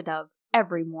reminded of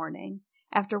every morning,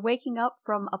 after waking up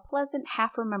from a pleasant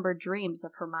half-remembered dreams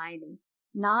of Hermione.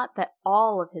 Not that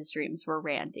all of his dreams were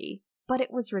randy, but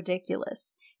it was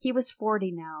ridiculous. He was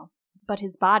 40 now, but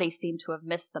his body seemed to have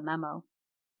missed the memo.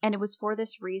 And it was for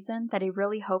this reason that he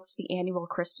really hoped the annual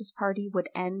Christmas party would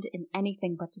end in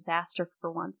anything but disaster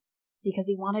for once, because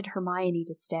he wanted Hermione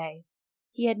to stay.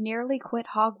 He had nearly quit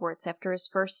Hogwarts after his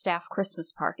first staff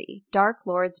Christmas party, Dark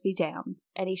Lords be damned,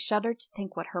 and he shuddered to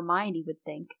think what Hermione would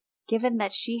think, given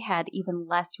that she had even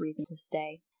less reason to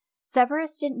stay.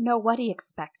 Severus didn't know what he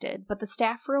expected, but the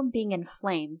staff room being in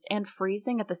flames and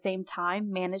freezing at the same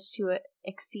time managed to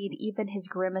exceed even his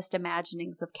grimmest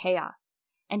imaginings of chaos,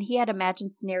 and he had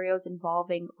imagined scenarios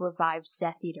involving revived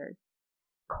Death Eaters.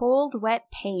 Cold, wet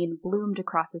pain bloomed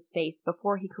across his face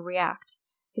before he could react.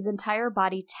 His entire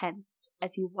body tensed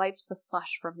as he wiped the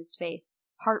slush from his face,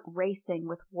 heart racing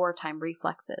with wartime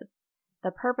reflexes.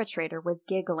 The perpetrator was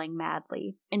giggling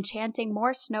madly, enchanting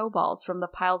more snowballs from the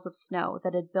piles of snow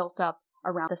that had built up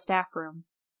around the staff room.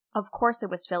 Of course it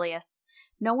was Phileas.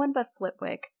 No one but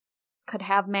Flitwick could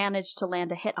have managed to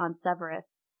land a hit on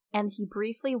Severus, and he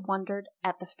briefly wondered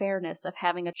at the fairness of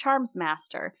having a charms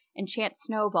master enchant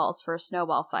snowballs for a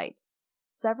snowball fight.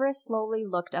 Severus slowly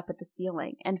looked up at the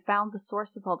ceiling and found the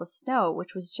source of all the snow,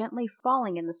 which was gently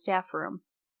falling in the staff room.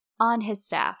 On his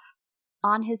staff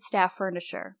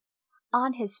furniture,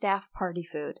 on his staff party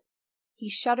food. He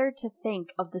shuddered to think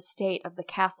of the state of the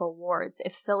castle wards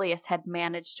if Phileas had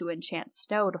managed to enchant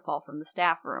snow to fall from the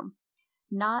staff room,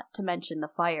 not to mention the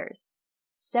fires.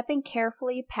 Stepping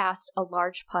carefully past a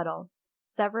large puddle,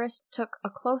 Severus took a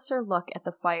closer look at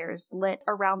the fires lit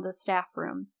around the staff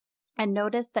room, and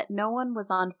noticed that no one was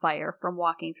on fire from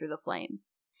walking through the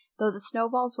flames, though the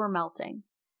snowballs were melting.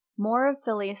 More of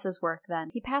Phileas's work then.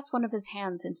 He passed one of his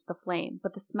hands into the flame,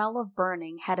 but the smell of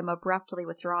burning had him abruptly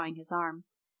withdrawing his arm.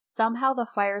 Somehow the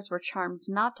fires were charmed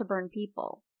not to burn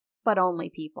people, but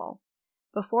only people.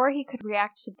 Before he could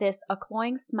react to this, a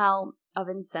cloying smell of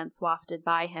incense wafted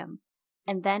by him,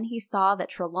 and then he saw that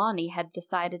Trelawney had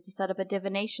decided to set up a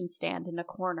divination stand in a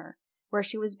corner, where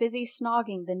she was busy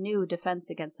snogging the new Defense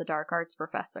Against the Dark Arts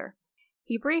professor.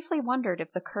 He briefly wondered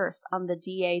if the curse on the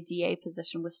DA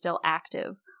position was still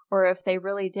active, or if they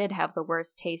really did have the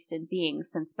worst taste in being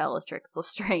since Bellatrix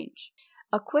Lestrange.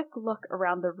 A quick look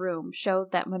around the room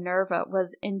showed that Minerva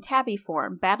was in tabby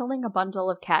form, battling a bundle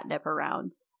of catnip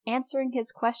around, answering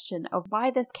his question of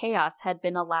why this chaos had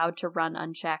been allowed to run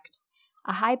unchecked.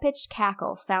 A high-pitched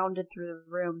cackle sounded through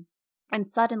the room, and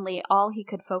suddenly all he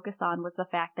could focus on was the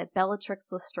fact that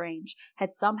Bellatrix Lestrange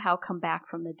had somehow come back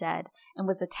from the dead and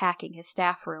was attacking his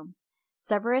staff room.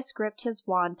 Severus gripped his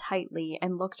wand tightly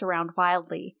and looked around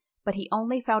wildly, but he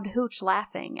only found Hooch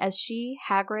laughing as she,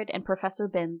 Hagrid, and Professor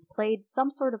Binns played some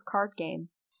sort of card game.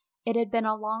 It had been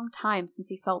a long time since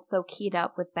he felt so keyed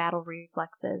up with battle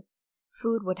reflexes.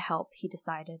 Food would help, he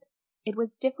decided. It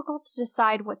was difficult to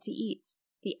decide what to eat.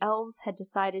 The elves had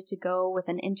decided to go with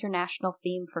an international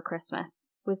theme for Christmas,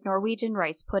 with Norwegian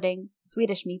rice pudding,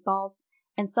 Swedish meatballs,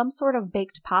 and some sort of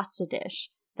baked pasta dish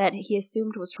that he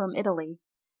assumed was from Italy.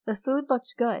 The food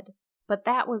looked good, but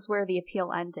that was where the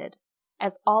appeal ended.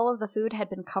 As all of the food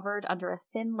had been covered under a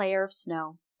thin layer of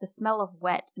snow, the smell of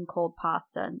wet and cold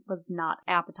pasta was not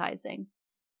appetizing.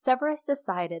 Severus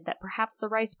decided that perhaps the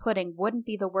rice pudding wouldn't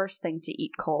be the worst thing to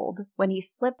eat cold when he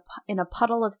slipped in a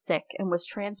puddle of sick and was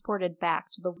transported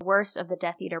back to the worst of the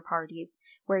Death Eater parties,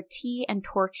 where tea and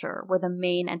torture were the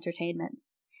main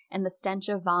entertainments, and the stench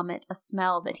of vomit a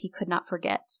smell that he could not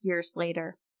forget years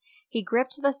later. He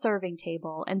gripped the serving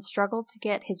table and struggled to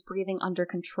get his breathing under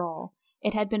control.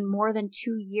 It had been more than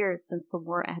 2 years since the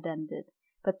war had ended,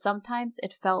 but sometimes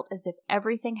it felt as if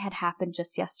everything had happened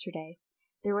just yesterday.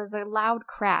 There was a loud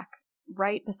crack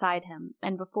right beside him,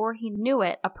 and before he knew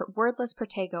it, a wordless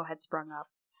Protego had sprung up.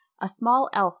 A small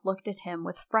elf looked at him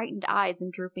with frightened eyes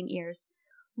and drooping ears.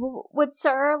 "Would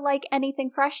sir like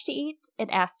anything fresh to eat?" it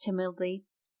asked timidly.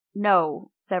 "No,"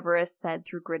 Severus said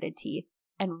through gritted teeth,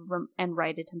 and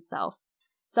righted himself.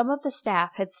 Some of the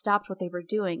staff had stopped what they were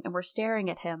doing and were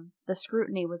staring at him. The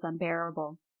scrutiny was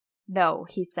unbearable. No,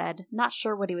 he said, not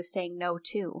sure what he was saying no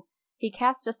to. He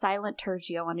cast a silent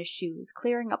tergio on his shoes,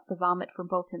 clearing up the vomit from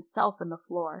both himself and the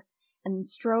floor, and then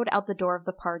strode out the door of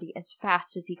the party as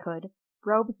fast as he could,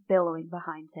 robes billowing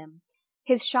behind him.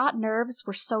 His shot nerves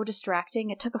were so distracting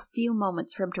it took a few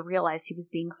moments for him to realize he was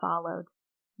being followed.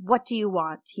 What do you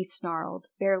want? He snarled,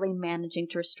 barely managing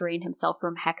to restrain himself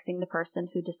from hexing the person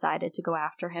who decided to go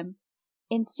after him.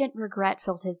 Instant regret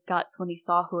filled his guts when he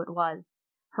saw who it was.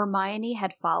 Hermione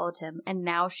had followed him, and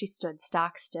now she stood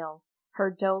stock still, her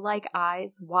doe-like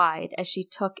eyes wide as she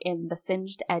took in the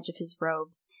singed edge of his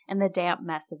robes and the damp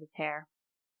mess of his hair.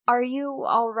 "Are you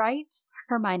all right?"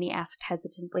 Hermione asked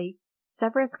hesitantly.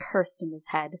 Severus cursed in his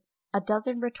head. A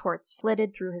dozen retorts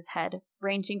flitted through his head,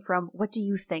 ranging from "what do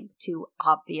you think" to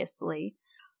 "obviously."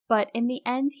 But in the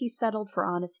end he settled for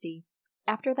honesty.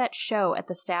 After that show at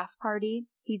the staff party,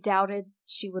 he doubted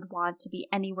she would want to be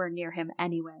anywhere near him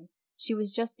anyway. She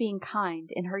was just being kind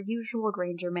in her usual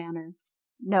Granger manner.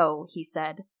 "No," he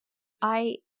said.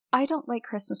 I don't like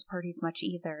Christmas parties much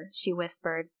either," she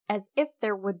whispered, as if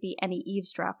there would be any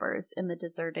eavesdroppers in the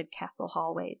deserted castle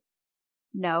hallways.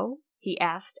 "No?" he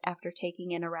asked after taking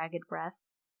in a ragged breath.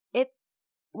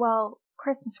 Well,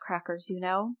 Christmas crackers, you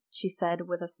know," she said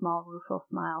with a small rueful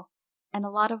smile. "And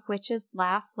a lot of witches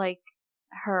laugh like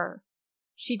her."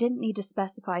 She didn't need to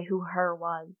specify who her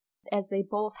was, as they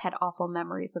both had awful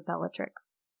memories of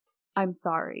Bellatrix. "I'm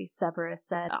sorry," Severus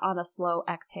said on a slow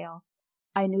exhale.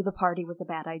 "I knew the party was a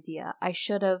bad idea. I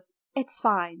should have—" "It's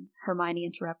fine," Hermione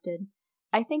interrupted.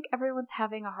 "I think everyone's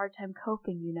having a hard time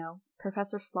coping, you know.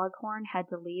 Professor Slughorn had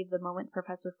to leave the moment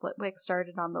Professor Flitwick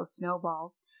started on those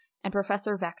snowballs, and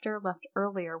Professor Vector left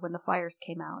earlier when the fires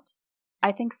came out.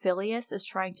 I think Filius is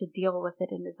trying to deal with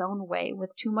it in his own way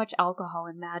with too much alcohol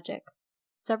and magic."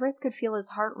 Severus could feel his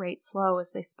heart rate slow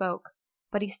as they spoke,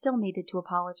 but he still needed to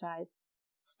apologize.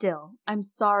 "Still, I'm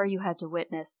sorry you had to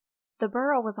witness. The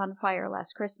Burrow was on fire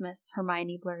last Christmas,"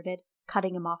 Hermione blurted,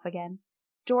 cutting him off again.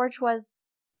 "George was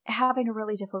having a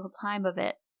really difficult time of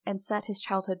it and set his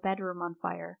childhood bedroom on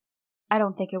fire. I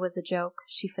don't think it was a joke,"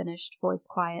 she finished, voice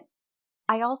quiet.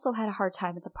 "I also had a hard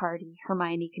time at the party,"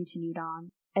 Hermione continued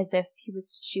on, as if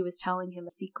she was telling him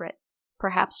a secret.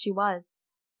 "Perhaps she was.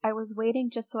 I was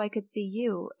waiting just so I could see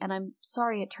you, and I'm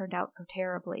sorry it turned out so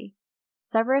terribly."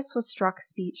 Severus was struck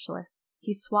speechless.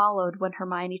 He swallowed when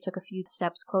Hermione took a few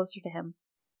steps closer to him.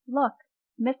 "Look,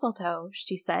 mistletoe,"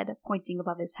 she said, pointing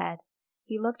above his head.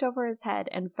 He looked over his head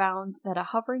and found that a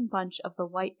hovering bunch of the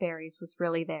white berries was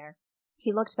really there.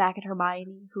 He looked back at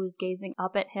Hermione, who was gazing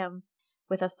up at him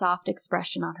with a soft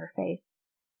expression on her face.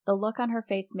 The look on her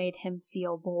face made him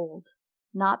feel bold.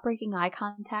 Not breaking eye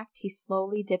contact, he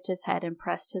slowly dipped his head and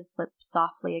pressed his lips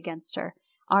softly against her,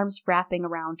 arms wrapping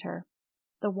around her.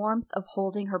 The warmth of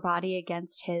holding her body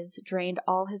against his drained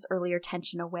all his earlier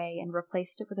tension away and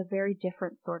replaced it with a very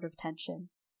different sort of tension.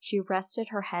 She rested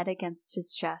her head against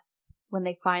his chest when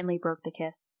they finally broke the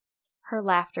kiss. Her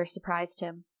laughter surprised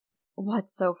him.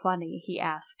 "What's so funny?" he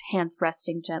asked, hands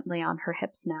resting gently on her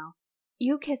hips now.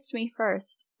 "You kissed me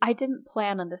first. I didn't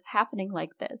plan on this happening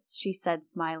like this," she said,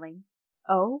 smiling.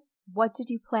 "Oh? What did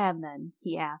you plan, then?"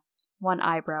 he asked, one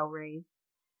eyebrow raised.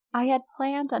 "I had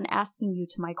planned on asking you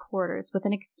to my quarters with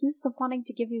an excuse of wanting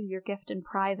to give you your gift in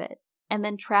private, and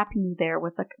then trapping you there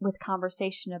with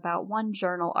conversation about one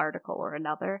journal article or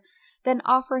another, then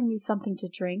offering you something to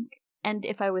drink, and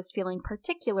if I was feeling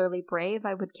particularly brave,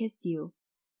 I would kiss you."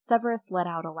 Severus let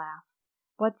out a laugh.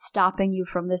 "What's stopping you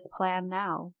from this plan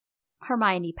now?"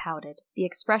 Hermione pouted. The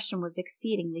expression was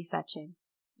exceedingly fetching.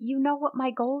 "You know what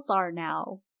my goals are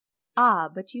now." "Ah,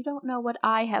 but you don't know what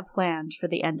I have planned for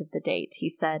the end of the date," he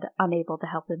said, unable to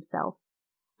help himself.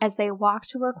 As they walked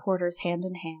to her quarters hand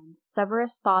in hand,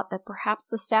 Severus thought that perhaps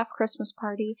the staff Christmas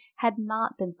party had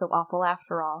not been so awful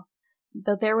after all,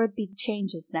 though there would be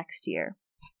changes next year.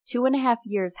 2.5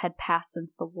 years had passed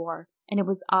since the war, and it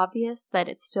was obvious that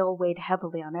it still weighed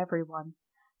heavily on everyone.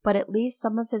 But at least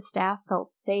some of his staff felt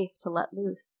safe to let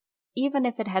loose, even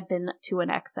if it had been to an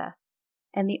excess.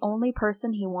 And the only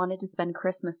person he wanted to spend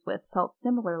Christmas with felt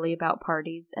similarly about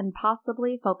parties, and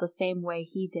possibly felt the same way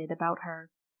he did about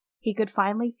her. He could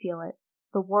finally feel it.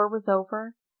 The war was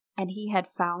over, and he had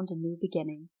found a new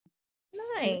beginning.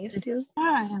 Nice. Did you?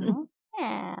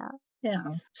 Yeah.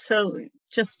 Yeah. So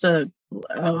just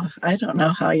I don't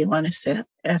know how you want to say it.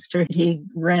 After he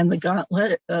ran the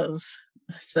gauntlet of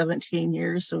 17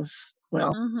 years of,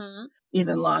 well,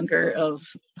 even longer of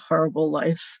horrible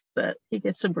life, that he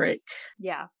gets a break.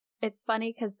 Yeah. It's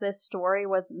funny because this story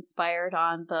was inspired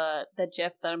on the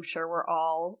GIF that I'm sure we're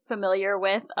all familiar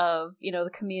with of, the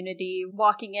community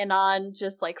walking in on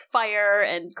just like fire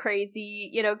and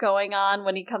crazy, going on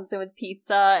when he comes in with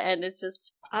pizza, and it's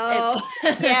just,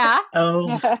 yeah.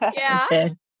 Oh, yeah.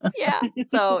 Okay. Yeah.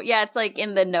 So, yeah, it's like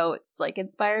in the notes, like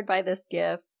inspired by this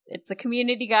GIF. It's the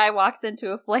community guy walks into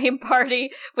a flame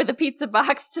party with a pizza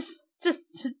box,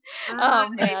 oh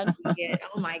man.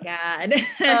 Oh my God.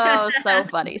 Oh, so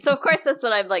funny. So of course that's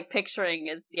what I'm like picturing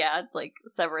is, like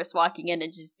Severus walking in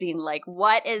and just being like,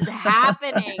 what is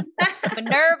happening?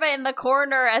 Minerva in the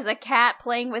corner as a cat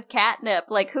playing with catnip.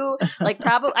 Like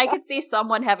probably I could see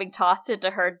someone having tossed it to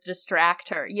her to distract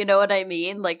her. You know what I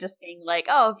mean? Like just being like,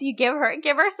 oh, if you give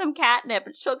her some catnip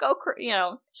and she'll go,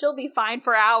 she'll be fine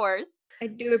for hours. I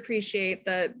do appreciate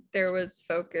that there was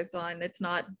focus on it's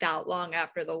not that long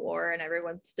after the war and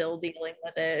everyone's still dealing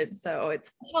with it. So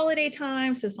it's holiday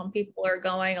time. So some people are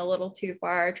going a little too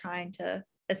far trying to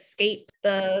escape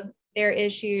their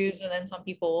issues. And then some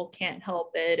people can't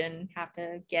help it and have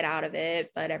to get out of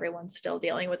it, but everyone's still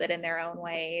dealing with it in their own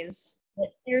ways.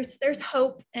 But there's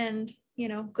hope and,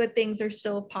 good things are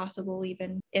still possible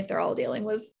even if they're all dealing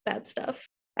with bad stuff.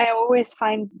 I always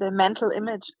find the mental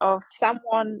image of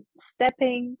someone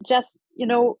stepping, just,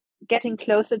 getting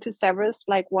closer to Severus,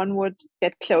 like one would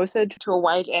get closer to a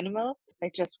wild animal,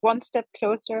 like just one step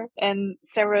closer. And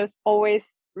Severus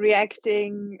always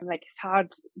reacting, like his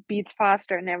heart beats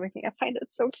faster and everything. I find it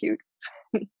so cute.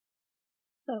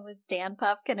 So is Dan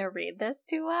Puff going to read this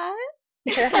to us?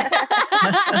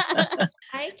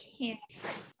 I can't.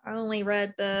 I only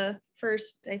read the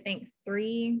first, I think,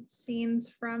 3 scenes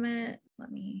from it.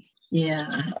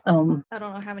 Yeah. I don't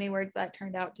know how many words that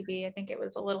turned out to be. I think it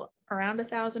was a little around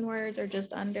 1,000 words or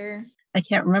just under. I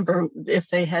can't remember if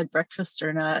they had breakfast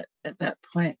or not at that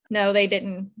point. No, they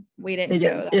didn't. We didn't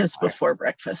go that It was far. before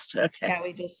breakfast. Okay. Yeah,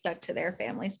 we just stuck to their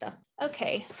family stuff.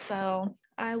 Okay, so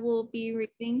I will be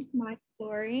reading my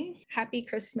story, Happy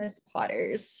Christmas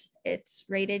Plotters. It's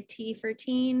rated T for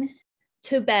teen.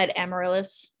 To bed,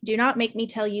 Amaryllis. Do not make me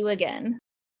tell you again.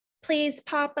 Please,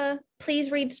 Papa,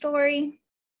 please read story.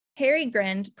 Harry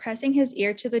grinned, pressing his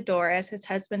ear to the door as his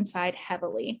husband sighed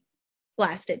heavily.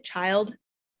 Blasted child.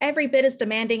 Every bit as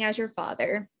demanding as your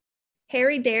father.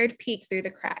 Harry dared peek through the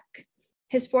crack.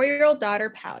 His 4-year-old daughter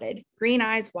pouted, green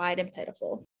eyes wide and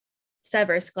pitiful.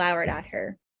 Severus glowered at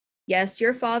her. Yes,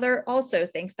 your father also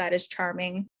thinks that is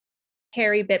charming.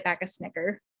 Harry bit back a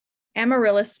snicker.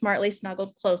 Amaryllis smartly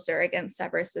snuggled closer against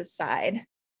Severus's side.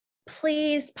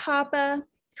 Please, Papa.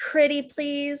 Pretty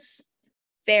please.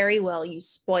 Very well, you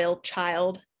spoiled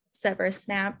child, Severus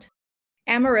snapped.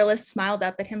 Amaryllis smiled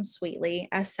up at him sweetly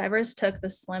as Severus took the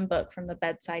slim book from the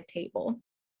bedside table.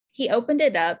 He opened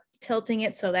it up, tilting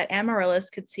it so that Amaryllis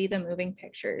could see the moving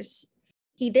pictures.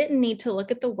 He didn't need to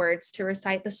look at the words to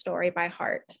recite the story by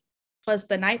heart. 'Twas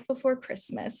the night before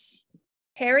Christmas.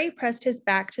 Harry pressed his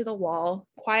back to the wall,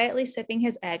 quietly sipping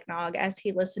his eggnog as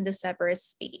he listened to Severus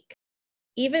speak.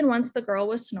 Even once the girl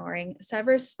was snoring,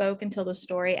 Severus spoke until the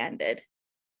story ended.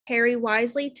 Harry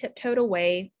wisely tiptoed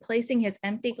away, placing his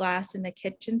empty glass in the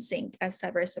kitchen sink as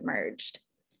Severus emerged.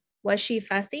 Was she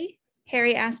fussy?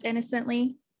 Harry asked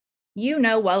innocently. You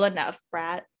know well enough,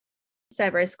 brat.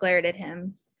 Severus glared at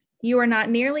him. You are not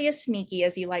nearly as sneaky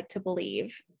as you like to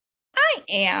believe. I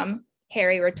am,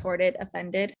 Harry retorted,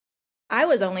 offended. I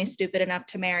was only stupid enough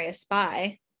to marry a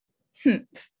spy.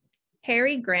 Humph.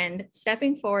 Harry grinned,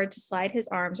 stepping forward to slide his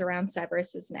arms around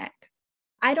Severus's neck.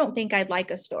 I don't think I'd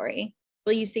like a story.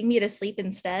 Will you sing me to sleep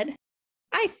instead?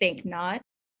 I think not.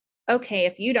 Okay,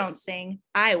 if you don't sing,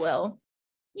 I will.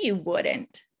 You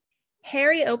wouldn't.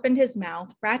 Harry opened his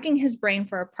mouth, racking his brain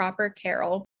for a proper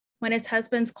carol, when his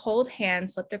husband's cold hand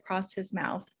slipped across his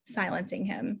mouth, silencing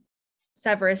him.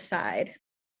 Severus sighed.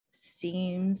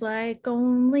 Seems like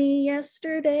only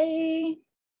yesterday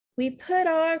we put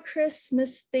our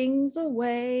Christmas things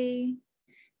away.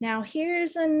 Now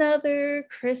here's another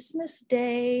Christmas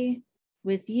day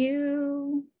with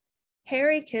you.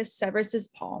 Harry kissed Severus's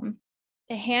palm.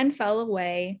 The hand fell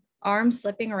away, arm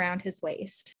slipping around his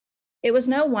waist. It was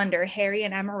no wonder Harry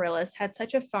and Amaryllis had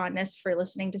such a fondness for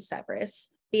listening to Severus,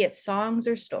 be it songs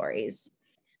or stories.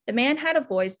 The man had a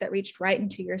voice that reached right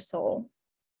into your soul.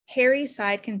 Harry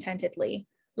sighed contentedly,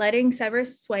 letting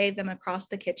Severus sway them across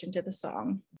the kitchen to the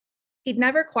song. He'd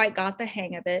never quite got the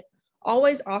hang of it,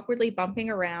 always awkwardly bumping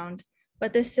around,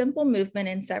 but the simple movement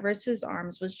in Severus's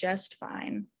arms was just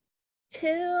fine.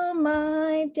 Till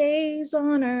my days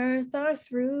on earth are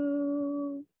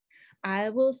through, I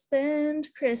will spend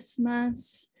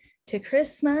Christmas to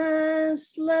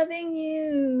Christmas loving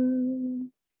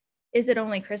you. Is it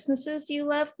only Christmases you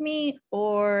love me,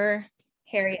 or?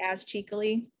 Harry asked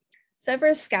cheekily.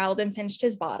 Severus scowled and pinched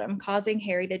his bottom, causing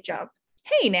Harry to jump.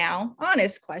 Hey now,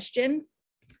 honest question.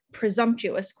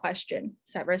 Presumptuous question,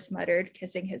 Severus muttered,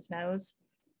 kissing his nose.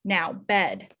 Now,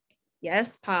 bed.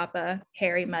 Yes, Papa,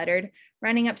 Harry muttered,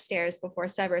 running upstairs before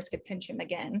Severus could pinch him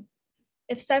again.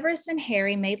 If Severus and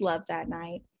Harry made love that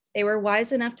night, they were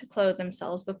wise enough to clothe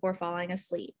themselves before falling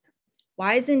asleep.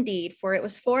 Wise indeed, for it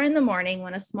was 4 a.m.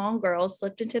 when a small girl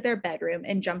slipped into their bedroom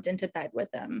and jumped into bed with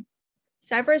them.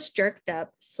 Severus jerked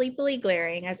up, sleepily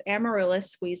glaring as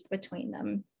Amaryllis squeezed between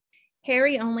them.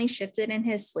 Harry only shifted in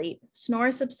his sleep,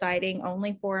 snore subsiding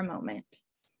only for a moment.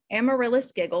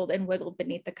 Amaryllis giggled and wiggled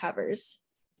beneath the covers.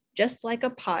 Just like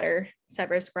a Potter,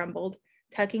 Severus grumbled,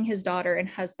 tucking his daughter and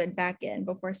husband back in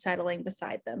before settling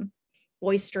beside them.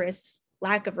 Boisterous,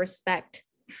 lack of respect,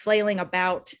 flailing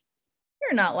about.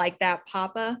 You're not like that,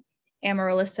 Papa,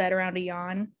 Amaryllis said around a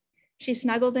yawn. She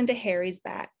snuggled into Harry's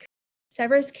back.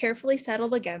 Severus carefully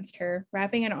settled against her,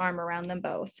 wrapping an arm around them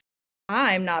both.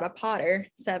 I'm not a Potter,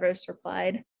 Severus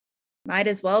replied. Might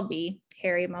as well be,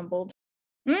 Harry mumbled.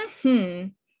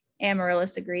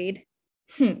 Amaryllis agreed.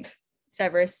 Humph,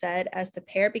 Severus said as the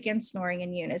pair began snoring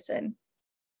in unison.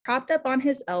 Propped up on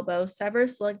his elbow,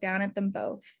 Severus looked down at them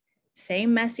both.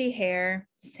 Same messy hair,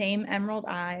 same emerald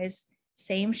eyes,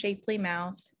 same shapely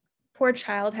mouth. Poor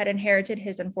child had inherited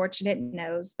his unfortunate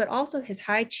nose, but also his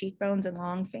high cheekbones and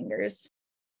long fingers.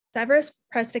 Severus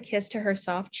pressed a kiss to her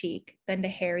soft cheek, then to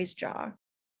Harry's jaw.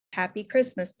 Happy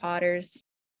Christmas, Potters.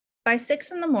 By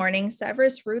 6 a.m,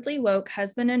 Severus rudely woke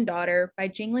husband and daughter by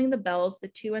jingling the bells the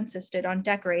two insisted on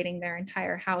decorating their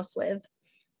entire house with.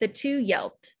 The two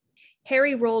yelped.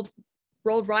 Harry rolled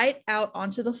right out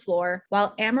onto the floor,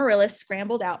 while Amaryllis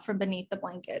scrambled out from beneath the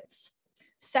blankets.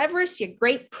 Severus, you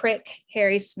great prick,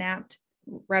 Harry snapped,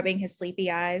 rubbing his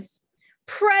sleepy eyes.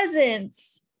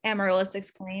 Presents, Amaryllis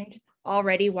exclaimed,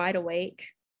 already wide awake.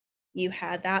 You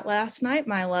had that last night,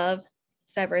 my love,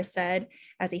 Severus said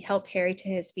as he helped Harry to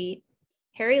his feet.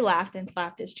 Harry laughed and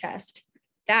slapped his chest.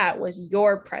 That was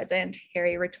your present,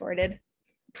 Harry retorted.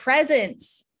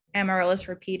 Presents, Amaryllis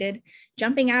repeated,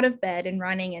 jumping out of bed and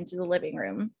running into the living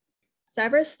room.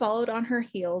 Severus followed on her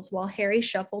heels while Harry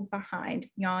shuffled behind,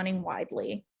 yawning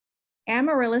widely.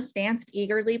 Amaryllis danced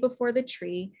eagerly before the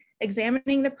tree,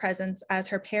 examining the presents as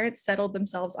her parents settled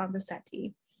themselves on the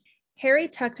settee. Harry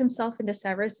tucked himself into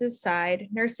Severus's side,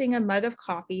 nursing a mug of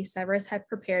coffee Severus had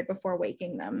prepared before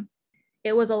waking them.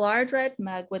 It was a large red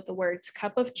mug with the words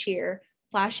Cup of Cheer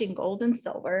flashing gold and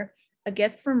silver, a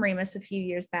gift from Remus a few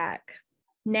years back.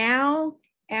 Now,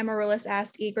 Amaryllis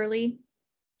asked eagerly.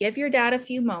 Give your dad a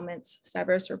few moments,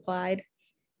 Severus replied.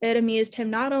 It amused him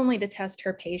not only to test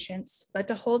her patience, but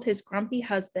to hold his grumpy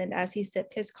husband as he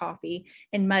sipped his coffee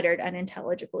and muttered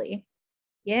unintelligibly.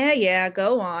 Yeah,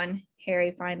 go on,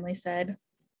 Harry finally said.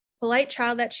 Polite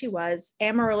child that she was,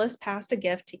 Amaryllis passed a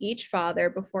gift to each father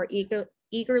before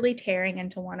eagerly tearing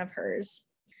into one of hers.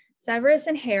 Severus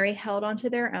and Harry held onto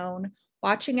their own,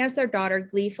 watching as their daughter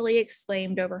gleefully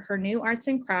exclaimed over her new arts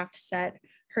and crafts set,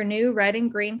 her new red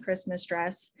and green Christmas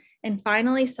dress, and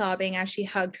finally sobbing as she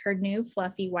hugged her new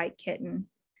fluffy white kitten.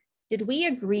 Did we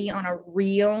agree on a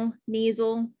real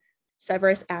Kneazle?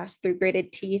 Severus asked through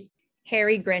gritted teeth.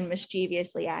 Harry grinned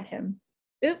mischievously at him.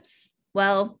 Oops,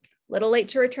 well, little late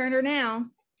to return her now.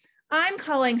 I'm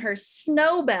calling her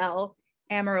Snowbell,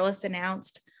 Amaryllis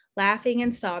announced, laughing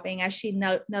and sobbing as she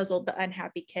nuzzled the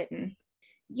unhappy kitten.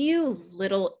 You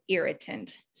little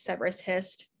irritant, Severus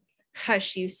hissed.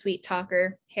 Hush, you sweet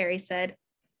talker, Harry said.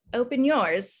 Open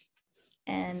yours.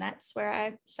 And that's where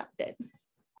I stopped it.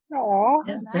 Oh,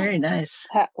 Yeah, very nice.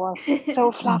 that was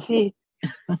so fluffy.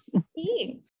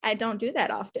 Thanks. I don't do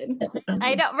that often.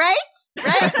 I know, right?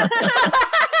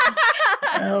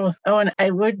 And I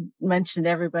would mention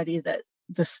everybody that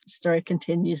this story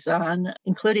continues on,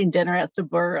 including dinner at the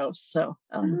Burrows. So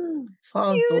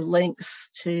follow the links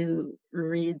to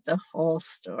read the whole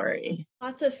story.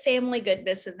 Lots of family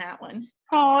goodness in that one.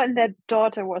 Oh, and that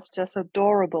daughter was just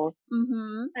adorable.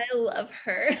 Mm-hmm. I love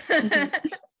her.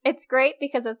 It's great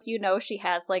because she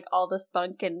has like all the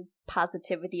spunk and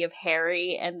positivity of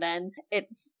Harry, and then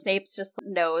Snape just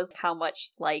knows how much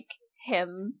like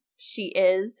him she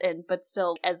is, but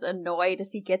still as annoyed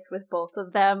as he gets with both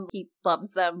of them, he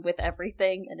loves them with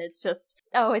everything, and it's just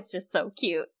so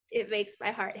cute. It makes my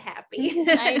heart happy.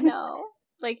 I know.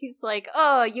 Like, he's like,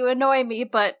 oh, you annoy me,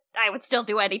 but I would still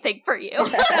do anything for you.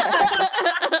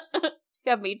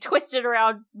 Got me twisted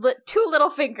around two little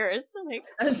fingers. Like,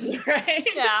 That's right.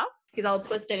 Yeah. He's all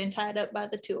twisted and tied up by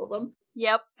the two of them.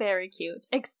 Yep, very cute.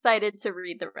 Excited to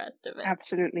read the rest of it.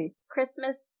 Absolutely.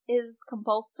 Christmas is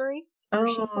compulsory.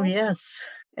 Oh, yes.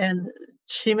 And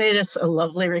she made us a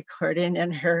lovely recording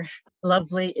in her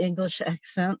lovely English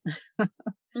accent.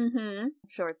 Mm-hmm. I'm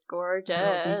sure it's It'll be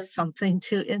gorgeous. something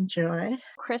to enjoy.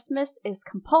 Christmas is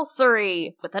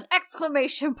compulsory with an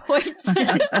exclamation point.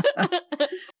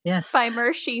 Yes. By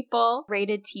Mer Sheeple,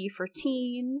 rated T for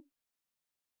teen.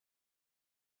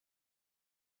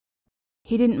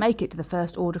 He didn't make it to the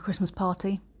first order Christmas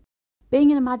party.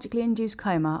 Being in a magically induced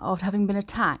coma after having been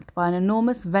attacked by an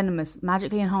enormous, venomous,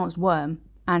 magically enhanced worm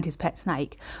and his pet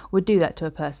snake would do that to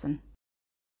a person.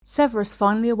 Severus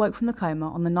finally awoke from the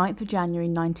coma on the 9th of January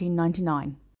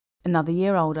 1999. Another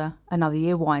year older, another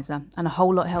year wiser, and a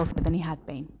whole lot healthier than he had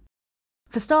been.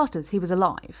 For starters, he was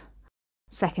alive.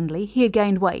 Secondly, he had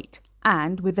gained weight,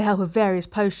 and, with the help of various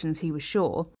potions he was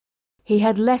sure, he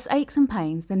had less aches and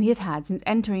pains than he had had since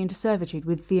entering into servitude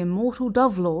with the immortal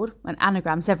Dove Lord, an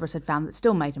anagram Severus had found that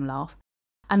still made him laugh,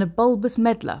 and a bulbous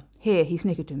meddler, here he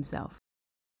snickered to himself.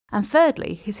 And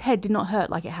thirdly, his head did not hurt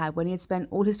like it had when he had spent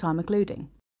all his time occluding.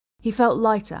 He felt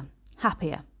lighter,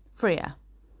 happier, freer.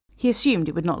 He assumed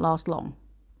it would not last long.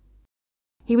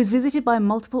 He was visited by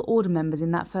multiple order members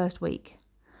in that first week.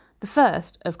 The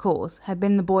first, of course, had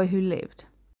been the boy who lived.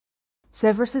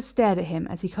 Severus had stared at him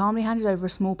as he calmly handed over a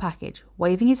small package,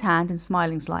 waving his hand and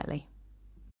smiling slightly.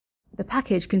 The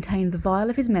package contained the vial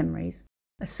of his memories,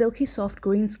 a silky soft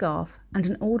green scarf, and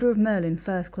an Order of Merlin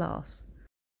First Class.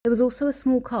 There was also a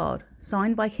small card,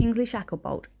 signed by Kingsley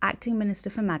Shacklebolt, Acting Minister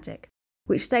for Magic,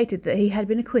 which stated that he had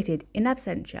been acquitted, in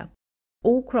absentia,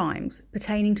 all crimes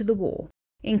pertaining to the war,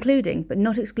 including but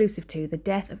not exclusive to the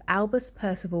death of Albus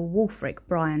Percival Wulfric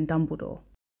Brian Dumbledore.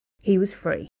 He was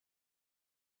free.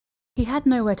 He had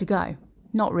nowhere to go,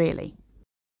 not really.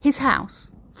 His house,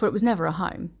 for it was never a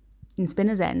home, in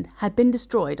Spinner's End, had been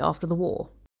destroyed after the war.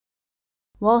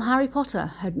 While Harry Potter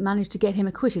had managed to get him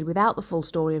acquitted without the full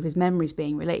story of his memories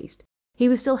being released, he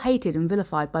was still hated and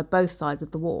vilified by both sides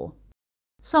of the war.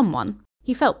 Someone,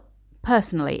 he felt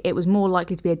personally it was more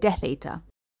likely to be a Death Eater,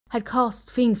 had cast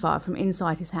fiendfire from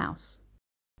inside his house.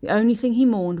 The only thing he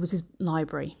mourned was his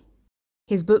library.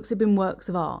 His books had been works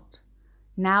of art.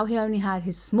 Now he only had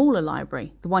his smaller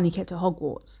library, the one he kept at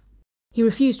Hogwarts. He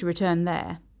refused to return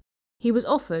there. He was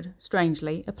offered,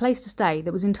 strangely, a place to stay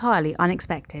that was entirely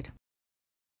unexpected.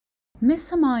 Miss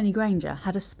Hermione Granger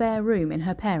had a spare room in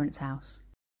her parents' house.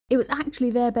 It was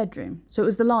actually their bedroom, so it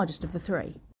was the largest of the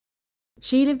three.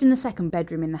 She lived in the second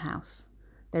bedroom in the house.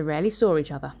 They rarely saw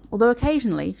each other, although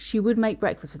occasionally she would make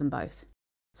breakfast for them both.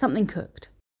 Something cooked.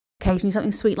 Occasionally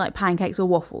something sweet like pancakes or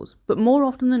waffles, but more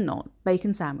often than not,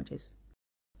 bacon sandwiches.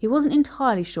 He wasn't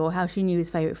entirely sure how she knew his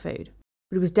favourite food,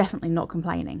 but he was definitely not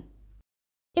complaining.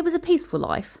 It was a peaceful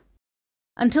life.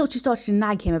 Until she started to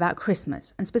nag him about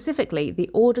Christmas, and specifically the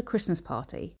Order Christmas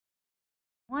party.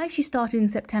 Why she started in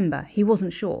September, he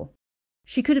wasn't sure.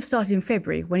 She could have started in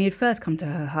February when he had first come to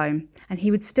her home, and he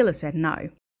would still have said no.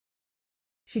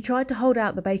 She tried to hold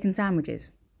out the bacon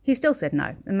sandwiches. He still said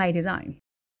no, and made his own.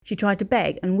 She tried to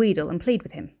beg and wheedle and plead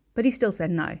with him, but he still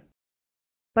said no.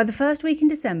 By the first week in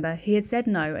December, he had said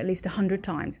no at least 100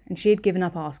 times, and she had given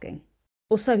up asking.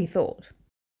 Or so he thought.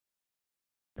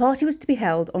 The party was to be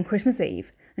held on Christmas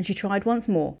Eve, and she tried once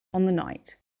more, on the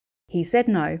night. He said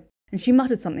no, and she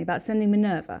muttered something about sending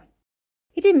Minerva.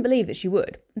 He didn't believe that she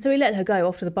would, and so he let her go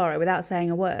off to the burrow without saying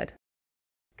a word.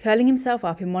 Curling himself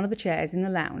up in one of the chairs in the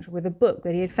lounge with a book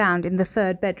that he had found in the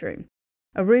third bedroom,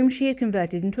 a room she had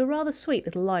converted into a rather sweet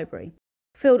little library,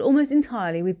 filled almost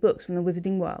entirely with books from the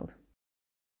wizarding world.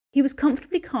 He was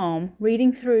comfortably calm,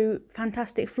 reading through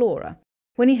Fantastic Flora,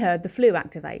 when he heard the flue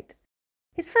activate.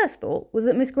 His first thought was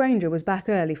that Miss Granger was back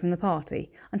early from the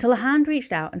party, until a hand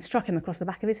reached out and struck him across the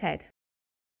back of his head.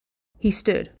 He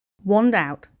stood, wand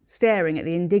out, staring at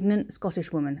the indignant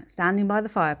Scottish woman standing by the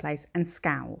fireplace, and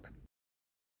scowled.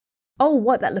 "Oh,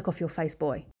 wipe that look off your face,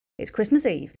 boy. It's Christmas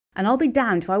Eve, and I'll be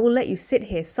damned if I will let you sit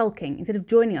here sulking instead of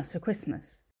joining us for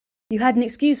Christmas. You had an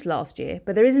excuse last year,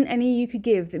 but there isn't any you could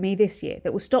give me this year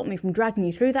that will stop me from dragging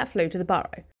you through that flue to the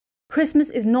burrow. Christmas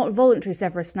is not voluntary,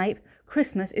 Severus Snape.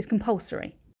 Christmas is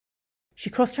compulsory." She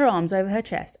crossed her arms over her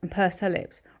chest and pursed her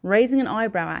lips, raising an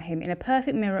eyebrow at him in a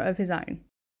perfect mirror of his own.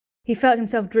 He felt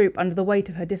himself droop under the weight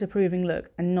of her disapproving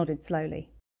look and nodded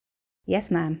slowly. "Yes,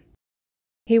 ma'am."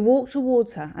 He walked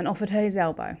towards her and offered her his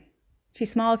elbow. She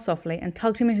smiled softly and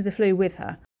tugged him into the flue with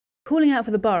her, calling out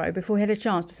for the burrow before he had a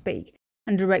chance to speak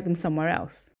and direct them somewhere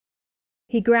else.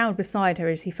 He growled beside her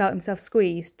as he felt himself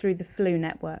squeezed through the flue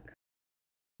network.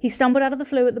 He stumbled out of the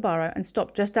flue at the burrow and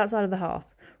stopped just outside of the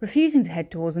hearth, refusing to head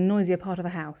towards a noisier part of the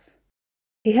house.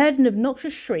 He heard an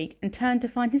obnoxious shriek and turned to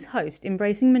find his host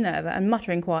embracing Minerva and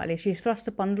muttering quietly as she thrust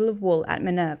a bundle of wool at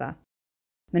Minerva.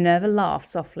 Minerva laughed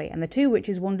softly, and the two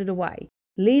witches wandered away,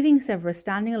 leaving Severus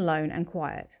standing alone and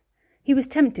quiet. He was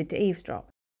tempted to eavesdrop.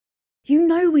 "You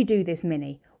know we do this,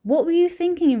 Minnie. What were you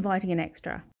thinking inviting an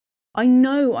extra? I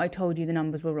know I told you the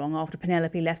numbers were wrong after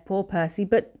Penelope left poor Percy,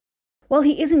 but, well,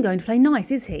 he isn't going to play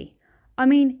nice, is he? I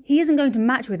mean, he isn't going to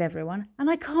match with everyone, and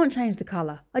I can't change the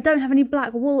colour. I don't have any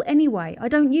black wool anyway. I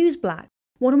don't use black.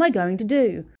 What am I going to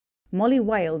do?" Molly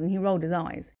wailed, and he rolled his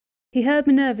eyes. He heard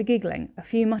Minerva giggling, a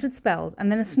few muttered spells,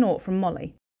 and then a snort from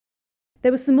Molly.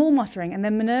 There was some more muttering, and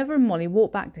then Minerva and Molly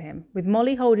walked back to him, with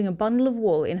Molly holding a bundle of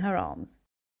wool in her arms.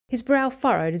 His brow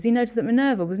furrowed as he noticed that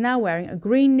Minerva was now wearing a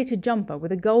green knitted jumper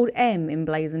with a gold M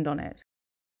emblazoned on it.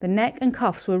 The neck and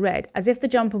cuffs were red, as if the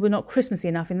jumper were not Christmassy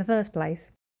enough in the first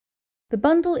place. The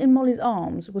bundle in Molly's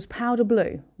arms was powder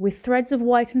blue, with threads of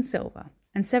white and silver,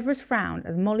 and Severus frowned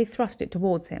as Molly thrust it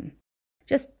towards him.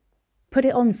 "Just put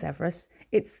it on, Severus.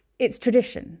 It's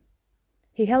tradition."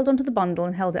 He held onto the bundle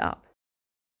and held it up.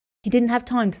 He didn't have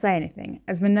time to say anything,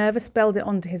 as Minerva spelled it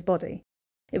onto his body.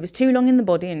 It was too long in the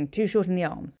body and too short in the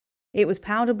arms. It was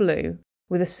powder blue,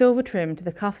 with a silver trim to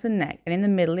the cuffs and neck, and in the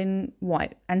middle, in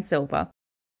white and silver,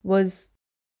 was...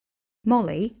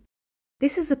 "Molly,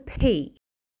 this is a P."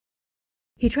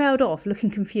 He trailed off, looking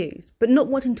confused, but not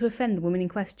wanting to offend the woman in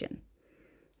question.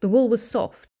 The wool was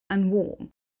soft and warm,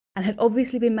 and had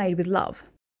obviously been made with love.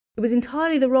 It was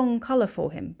entirely the wrong colour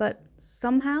for him, but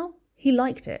somehow he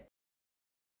liked it.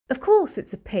 "Of course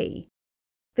it's a P.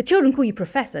 The children call you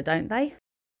Professor, don't they?"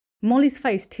 Molly's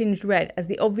face tinged red as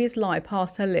the obvious lie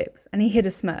passed her lips, and he hid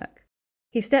a smirk.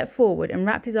 He stepped forward and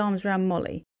wrapped his arms round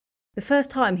Molly, the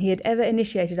first time he had ever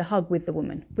initiated a hug with the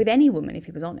woman, with any woman if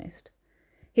he was honest.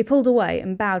 He pulled away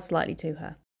and bowed slightly to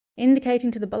her, indicating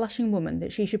to the blushing woman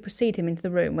that she should precede him into the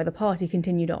room where the party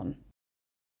continued on.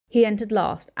 He entered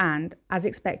last, and, as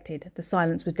expected, the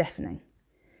silence was deafening.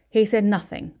 He said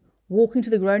nothing, walking to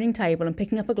the groaning table and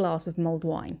picking up a glass of mulled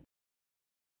wine.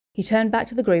 He turned back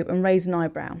to the group and raised an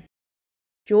eyebrow.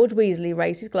 George Weasley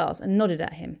raised his glass and nodded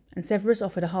at him, and Severus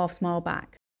offered a half-smile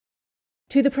back.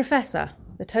 "To the Professor,"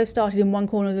 the toast started in one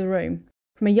corner of the room,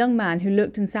 from a young man who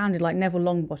looked and sounded like Neville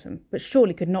Longbottom, but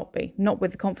surely could not be, not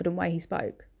with the confident way he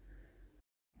spoke.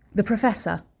 "The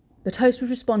Professor." The toast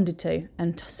was responded to,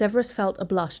 and Severus felt a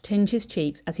blush tinge his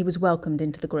cheeks as he was welcomed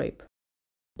into the group.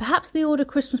 Perhaps the Order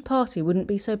Christmas party wouldn't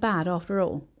be so bad after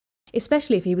all,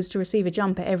 especially if he was to receive a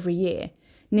jumper every year,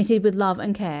 knitted with love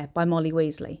and care by Molly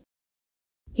Weasley.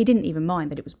 He didn't even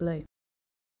mind that it was blue.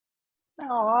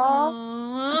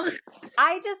 Aww.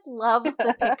 I just love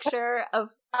the picture of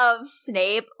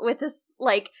Snape with this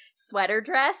like sweater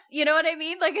dress. You know what I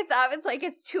mean? Like it's like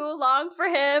it's too long for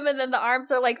him, and then the arms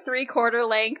are like 3/4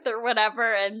 length or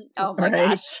whatever. And oh my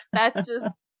gosh, that's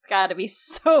just it's got to be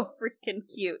so freaking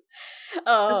cute.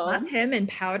 Oh, I love him in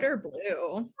powder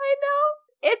blue. I know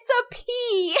it's a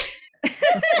P.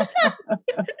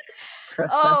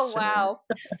 Oh wow!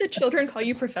 The children call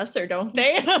you Professor, don't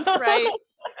they? Right.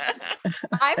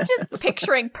 I'm just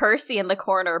picturing Percy in the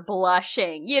corner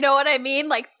blushing. You know what I mean?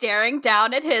 Like staring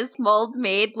down at his mold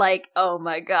maid like, oh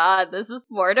my god, this is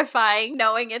mortifying,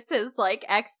 knowing it's his like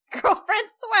ex-girlfriend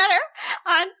sweater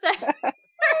on set.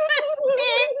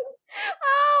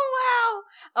 Oh wow!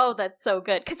 Oh, that's so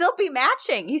good because they'll be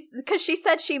matching. Because she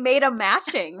said she made them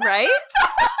matching, right?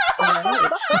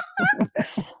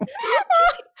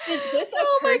 Is this a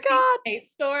Percy Snape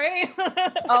story?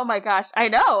 Oh my gosh, I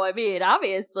know. I mean,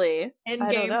 obviously,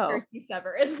 Endgame Percy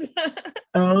Severus.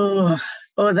 Oh,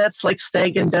 that's like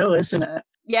Stag and Doe, isn't it?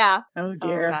 Yeah. Oh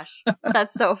dear. Oh gosh,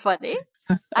 that's so funny.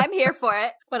 I'm here for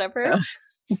it. Whatever.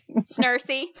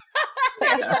 Snurcy.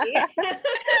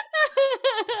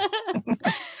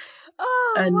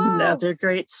 Oh, another wow.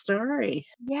 great story.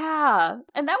 Yeah.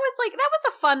 And that was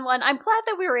a fun one. I'm glad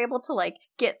that we were able to like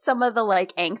get some of the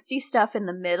like angsty stuff in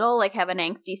the middle, like have an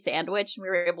angsty sandwich. We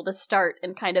were able to start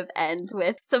and kind of end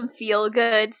with some feel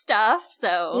good stuff.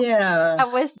 So yeah,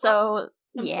 that was so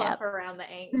Some fluff around the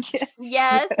angst.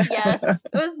 Yes.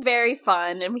 It was very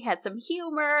fun, and we had some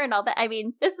humor and all that. I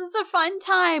mean, this is a fun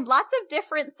time. Lots of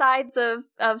different sides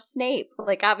of Snape.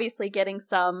 Like, obviously getting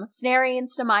some Snary and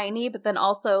Hermione, but then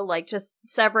also, like, just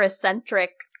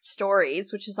Severus-centric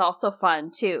stories, which is also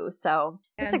fun, too. So,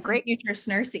 it's a great... future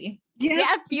Snurcy. Yes.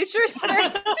 Yeah, future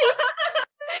Snurcy.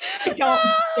 I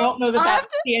don't know that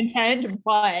that's the intent,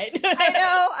 but I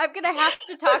know I'm gonna have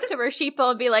to talk to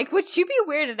Sheeple and be like, would you be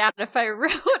weirded out if I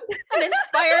wrote an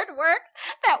inspired work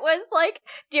that was like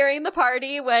during the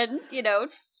party when, you know,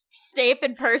 Snape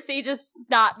and Percy just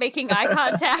not making eye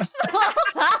contact the whole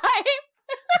time?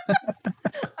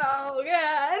 Oh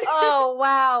god. Oh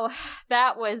wow.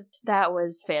 That was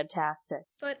fantastic.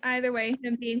 But either way,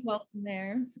 him being welcome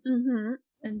there Mm-hmm.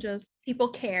 and just people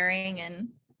caring and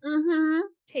Mm-hmm.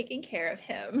 taking care of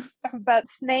him.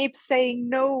 But Snape saying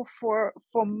no for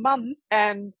months,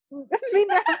 and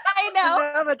Minerva, I know.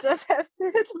 Minerva just has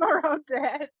to hit him around the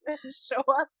head and show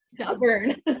up.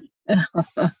 Stubborn.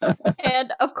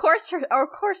 And of course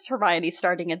Hermione's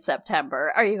starting in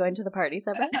September. Are you going to the party,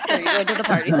 Severus? Are you going to the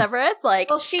party, Severus? Like,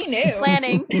 Well, she knew.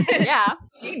 planning. Yeah.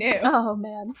 She knew. Oh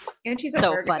man. And she's a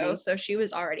So Virgo, funny. so she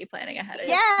was already planning ahead of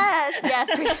Yes,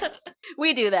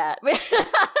 we do that.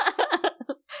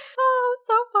 Oh,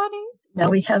 so funny. Now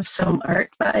we have some art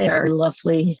by our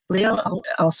lovely Leo,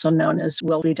 also known as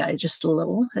Will We Die Just a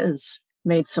Little, has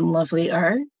made some lovely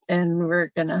art, and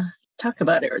we're going to talk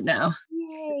about it now.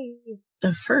 Yay.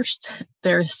 The first,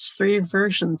 there's 3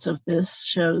 versions of this,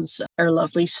 shows our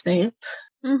lovely Snape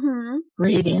Mm-hmm.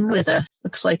 reading with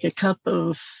looks like a cup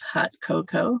of hot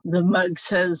cocoa. The mug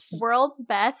says, World's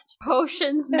best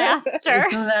potions master.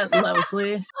 isn't that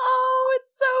lovely? Oh,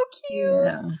 it's so cute.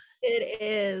 Yeah. It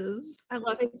is. I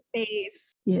love his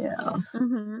face. Yeah.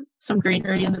 Mm-hmm. Some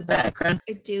greenery in the background.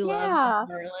 I do Yeah. love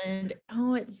the garland.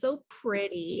 Oh, it's so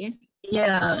pretty.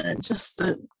 Yeah, just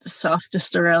the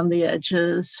softest around the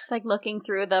edges. It's like looking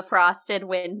through the frosted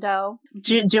window.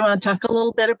 Do you want to talk a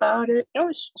little bit about it?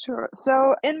 Oh, sure.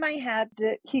 So in my head,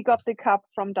 he got the cup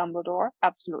from Dumbledore.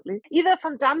 Absolutely. Either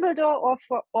from Dumbledore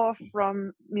or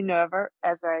from Minerva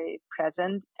as a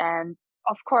present. And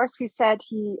of course, he said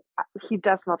he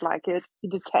does not like it. He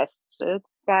detests it.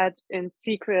 But in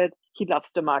secret, he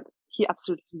loves the mug. He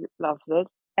absolutely loves it.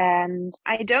 And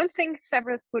I don't think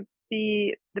Severus would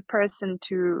be the person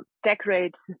to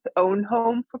decorate his own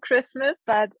home for Christmas,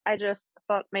 but I just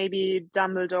thought maybe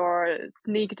Dumbledore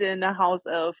sneaked in a house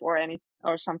elf or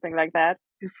something like that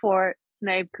before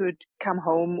Snape could come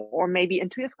home, or maybe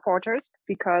into his quarters,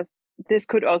 because this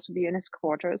could also be in his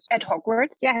quarters at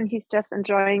Hogwarts. Yeah, and he's just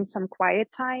enjoying some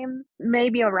quiet time,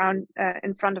 maybe around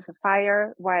in front of a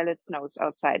fire while it snows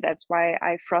outside. That's why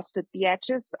I frosted the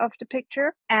edges of the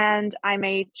picture, and I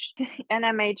made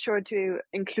sure to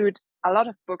include a lot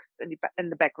of books in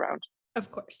the background.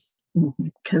 Of course.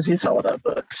 Because he's all about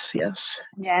books, yes.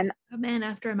 Yeah, and A man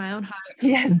after my own heart.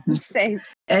 yeah, same.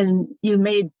 And you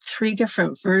made 3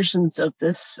 different versions of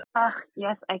this.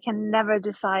 Yes, I can never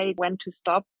decide when to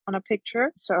stop on a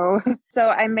picture. So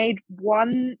I made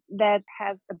one that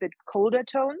has a bit colder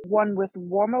tone, one with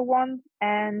warmer ones,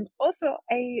 and also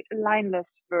a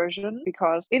lineless version,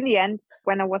 because in the end,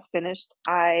 when I was finished,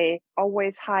 I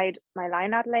always hide my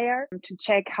line art layer to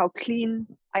check how clean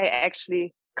I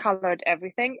actually colored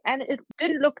everything, and it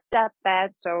didn't look that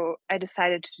bad, so I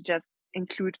decided to just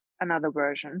include another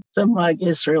version. The mug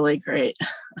is really great.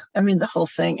 I mean, the whole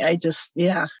thing, I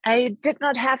did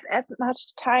not have as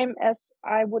much time as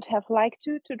I would have liked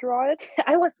to draw it.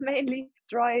 I was mainly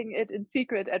drawing it in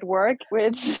secret at work,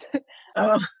 which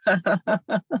Oh.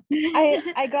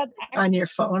 I got On your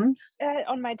phone?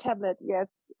 on my tablet, yes.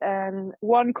 And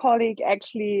one colleague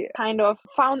actually kind of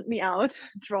found me out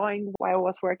drawing while I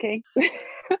was working.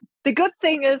 The good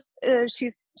thing is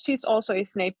she's also a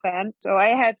Snape fan, so I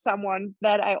had someone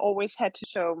that I always had to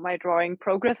show my drawing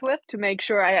progress with to make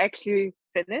sure I actually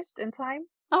finished in time.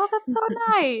 Oh, that's so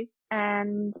nice.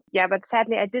 And yeah, but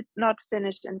sadly I did not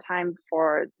finish in time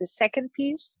for the second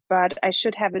piece, but I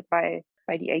should have it by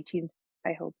the 18th,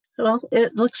 I hope. Well,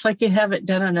 it looks like you have it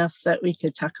done enough that we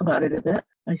could talk about it a bit.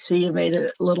 I see you made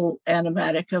a little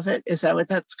animatic of it. Is that what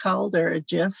that's called, or a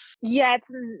GIF? Yeah,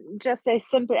 it's just a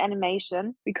simple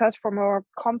animation, because for more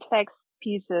complex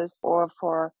pieces or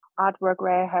for artwork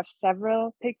where I have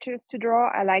several pictures to draw,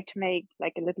 I like to make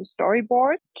like a little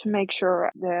storyboard to make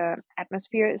sure the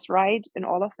atmosphere is right in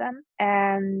all of them.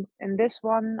 And in this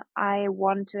one, I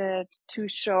wanted to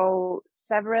show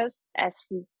Severus as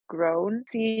he's grown,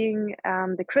 seeing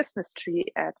the Christmas tree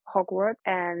at Hogwarts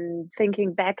and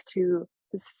thinking back to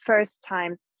his first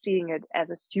time seeing it as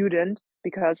a student,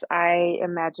 because I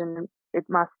imagine it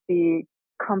must be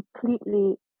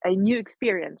completely a new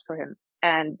experience for him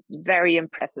and very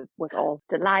impressive with all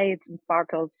the lights and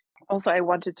sparkles. Also, I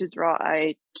wanted to draw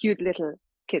a cute little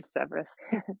kid Severus.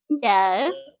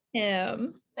 Yes.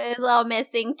 Him. A little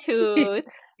missing tooth.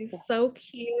 He's so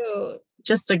cute.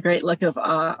 Just a great look of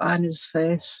awe on his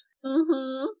face.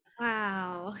 Mm-hmm.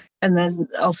 Wow. And then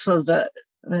also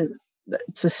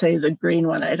to say the green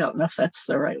one, I don't know if that's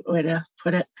the right way to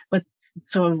put it, but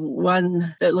the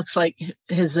one that looks like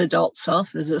his adult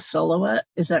self is a silhouette.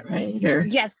 Is that right? Or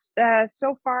Yes.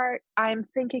 So far, I'm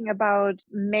thinking about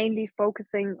mainly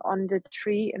focusing on the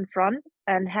tree in front,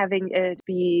 and having it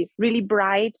be really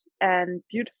bright and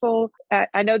beautiful.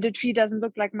 I know the tree doesn't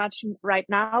look like much right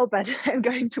now, but I'm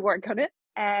going to work on it.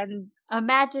 And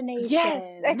imagination.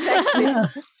 yes, exactly. Yeah.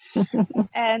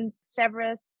 And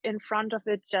Severus in front of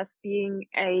it just being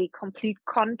a complete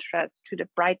contrast to the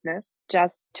brightness,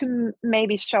 just to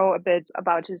maybe show a bit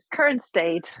about his current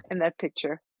state in that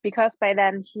picture. Because by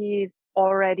then he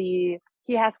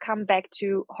has come back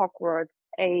to Hogwarts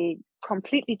a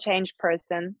completely changed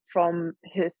person from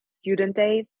his student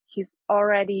days. He's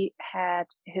already had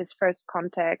his first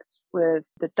contact with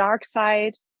the dark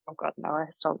side. Oh God, now I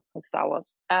sound like Star Wars.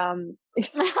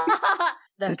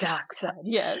 The dark side,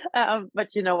 yes.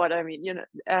 But you know what I mean,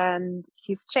 and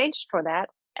he's changed for that.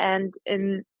 And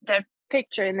in the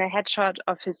picture, in the headshot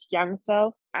of his young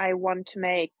self, I want to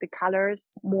make the colors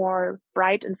more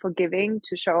bright and forgiving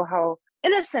to show how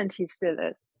innocent he still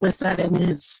is. Was that in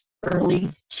his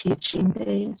early teaching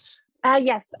days?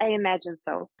 Yes, I imagine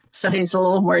so. So he's a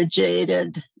little more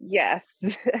jaded. Yes.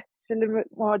 A little bit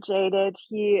more jaded.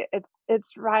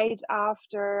 It's right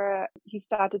after he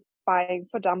started spying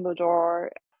for Dumbledore.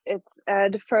 It's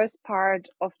the first part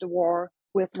of the war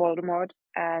with Voldemort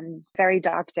and very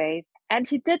dark days. And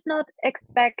he did not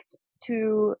expect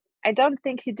to, I don't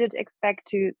think he did expect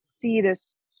to see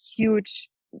this huge,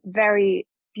 very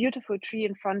beautiful tree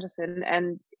in front of him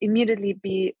and immediately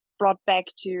be brought back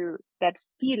to that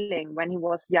feeling when he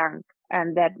was young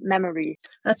and that memory.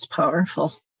 That's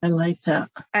powerful. I like that.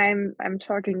 I'm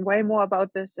talking way more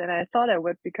about this than I thought I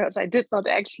would, because I did not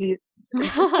actually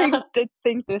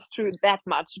think this through that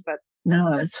much, but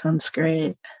No, it sounds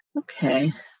great.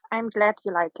 Okay. I'm glad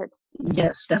you like it.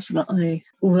 Yes, definitely.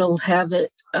 We'll have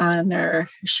it on our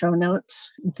show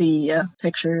notes, the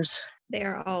pictures. They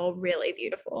are all really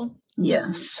beautiful.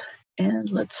 Yes. And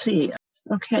let's see.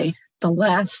 Okay. The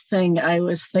last thing I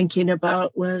was thinking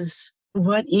about was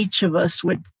what each of us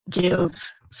would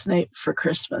give Snape for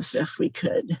Christmas if we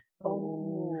could.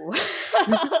 Oh.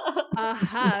 A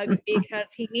hug, because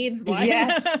he needs one.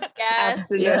 Yes. Yes.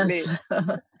 Absolutely.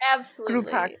 Yes. Absolutely. Group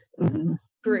hug. Mhm.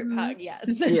 Group hug, yes.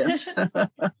 Yes.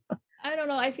 I don't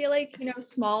know. I feel like,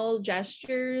 small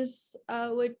gestures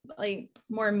would like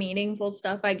more meaningful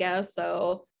stuff, I guess.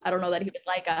 So I don't know that he would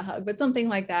like a hug, but something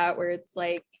like that where it's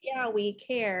like, yeah, we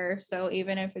care. So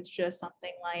even if it's just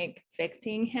something like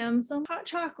fixing him some hot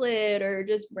chocolate or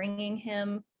just bringing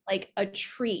him like a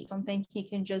treat, something he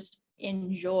can just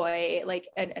enjoy, like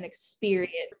an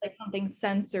experience, like something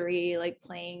sensory, like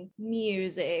playing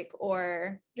music,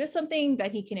 or just something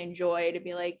that he can enjoy, to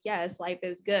be like, yes, life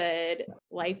is good,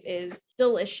 life is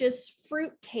delicious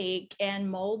fruit cake and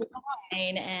mulled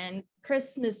wine and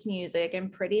Christmas music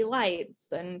and pretty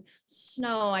lights and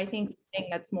snow. I think something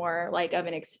that's more like of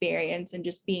an experience and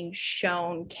just being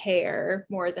shown care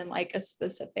more than like a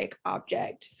specific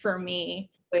object for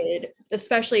me would,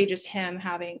 especially just him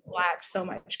having lacked so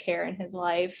much care in his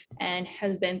life and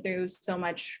has been through so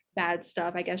much bad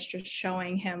stuff. I guess just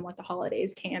showing him what the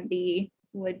holidays can be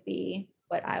would be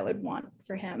what I would want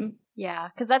for him. Yeah,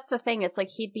 because that's the thing. It's like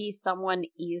he'd be someone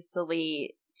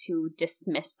easily to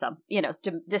dismiss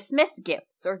dismiss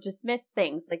gifts or dismiss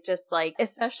things, like just like,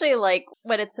 especially like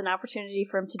when it's an opportunity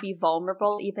for him to be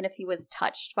vulnerable, even if he was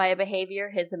touched by a behavior,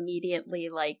 his immediately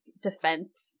like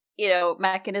defense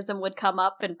mechanism would come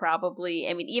up, and probably,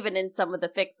 I mean, even in some of the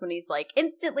fics when he's like,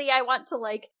 instantly I want to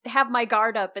like have my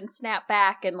guard up and snap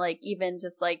back, and like even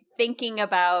just like thinking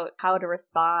about how to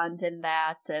respond in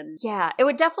that. And yeah, it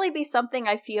would definitely be something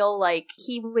I feel like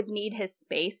he would need his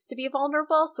space to be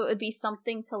vulnerable, so it would be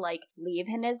something to like leave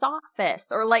in his office,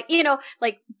 or like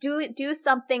like do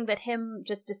something that him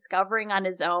just discovering on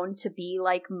his own to be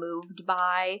like moved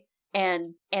by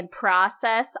and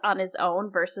process on his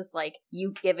own, versus like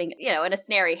you giving, in a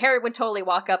scenario, Harry would totally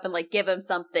walk up and like give him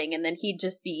something and then he'd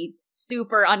just be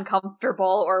super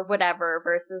uncomfortable or whatever,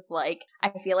 versus like,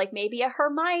 I feel like maybe a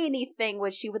Hermione thing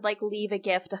which she would like leave a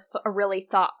gift, a really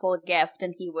thoughtful gift,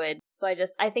 and he would. So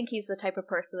I think he's the type of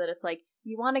person that it's like,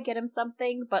 you want to get him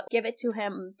something, but give it to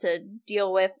him to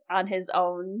deal with on his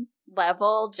own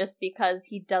level, just because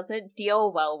he doesn't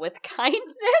deal well with kindness.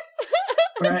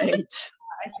 Right.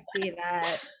 I can see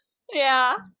that.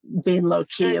 Yeah. Being low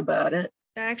key about it.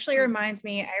 That actually reminds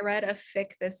me, I read a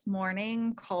fic this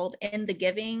morning called In the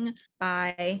Giving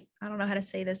by, I don't know how to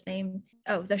say this name.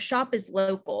 Oh, The Shop is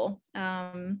Local.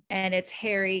 And it's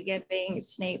Harry giving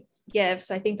Snape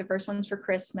gifts. I think the first one's for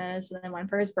Christmas, and then one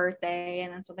for his birthday,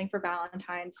 and then something for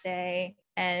Valentine's Day.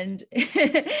 And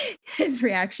his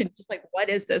reaction is like, what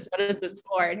is this? What is this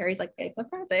for? And Harry's like, it's a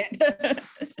present.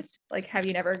 Like, have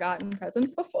you never gotten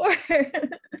presents before?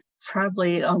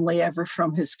 Probably only ever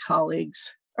from his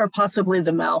colleagues. Or possibly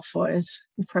the Malfoys.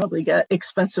 He probably got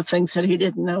expensive things that he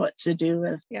didn't know what to do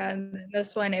with. Yeah, and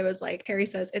this one, it was like Harry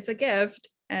says, it's a gift.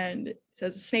 And it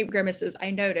says, Snape grimaces,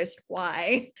 I noticed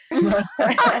why.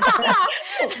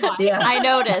 Yeah. I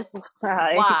noticed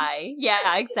Right. why.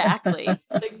 Yeah, exactly.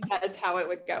 Like, that's how it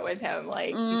would go with him.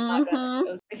 Like,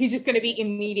 he's just going to be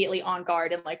immediately on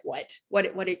guard and like, what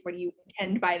do you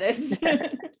intend by this?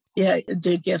 Yeah,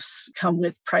 do gifts come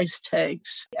with price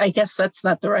tags? I guess that's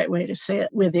not the right way to say it,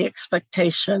 with the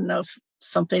expectation of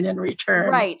something in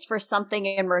return. Right, for something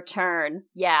in return.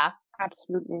 Yeah.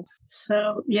 Absolutely.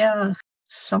 So, yeah,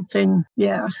 something,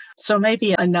 yeah. So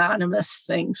maybe anonymous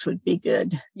things would be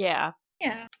good. Yeah.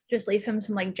 Yeah, just leave him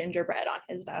some like gingerbread on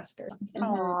his desk or something.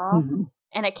 Aww. Mhm.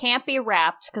 And it can't be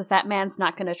wrapped because that man's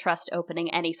not going to trust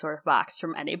opening any sort of box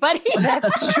from anybody.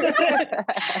 That's true.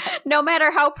 No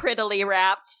matter how prettily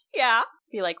wrapped. Yeah.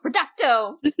 Be like,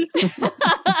 reducto.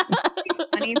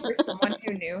 Funny for someone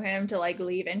who knew him to like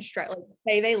leave like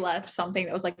say they left something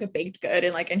that was like a baked good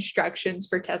and like instructions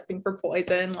for testing for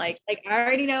poison. Like I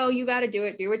already know you got to do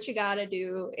it. Do what you got to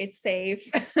do. It's safe.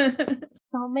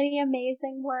 So many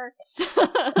amazing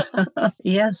works.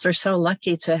 Yes, we're so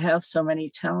lucky to have so many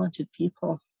talented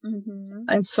people. Mm-hmm.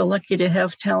 I'm so lucky to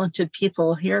have talented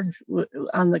people here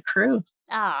on the crew.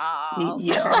 Oh.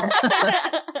 Yeah.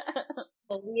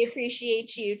 Well, we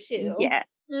appreciate you too. Yeah.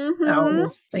 Mm-hmm.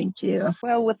 Oh, thank you.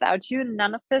 Well, without you,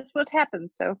 none of this would happen.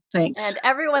 So Thanks. And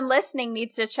everyone listening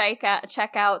needs to check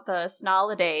out the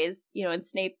Snollidays, and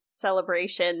Snape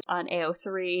celebration on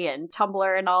AO3 and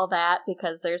Tumblr and all that,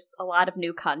 because there's a lot of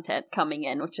new content coming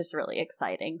in, which is really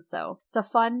exciting. So it's a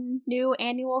fun new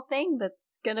annual thing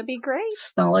that's gonna be great.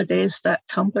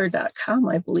 Snollidays.tumblr.com,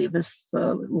 I believe, is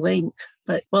the link.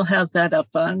 But we'll have that up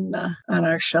on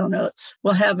our show notes.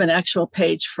 We'll have an actual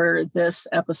page for this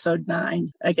episode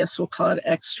 9. I guess we'll call it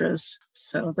extras.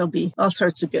 So there'll be all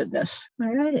sorts of goodness.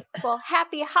 All right. Well,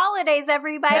 happy holidays,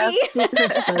 everybody. Happy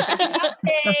Christmas.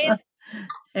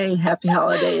 Hey, happy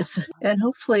holidays. And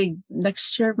hopefully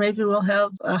next year, maybe we'll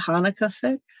have a Hanukkah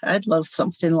fic. I'd love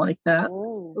something like that.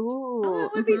 Ooh. Ooh, Oh,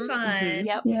 that would be mhm, fun. mhm.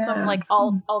 Yep, Yeah. some like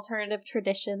alternative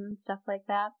tradition stuff like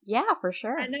that. Yeah, for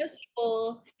sure. I know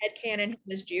people at Canon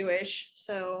is Jewish,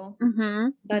 so Mm-hmm.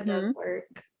 that does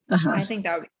work. Uh-huh. I think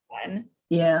that would be fun.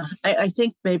 Yeah, I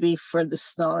think maybe for the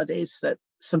holidays that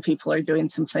some people are doing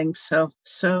some things.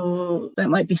 So that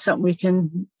might be something we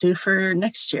can do for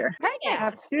next year. Yeah.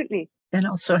 Absolutely. And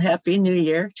also Happy New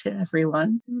Year to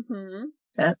everyone. Mm-hmm.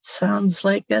 That sounds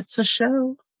like that's a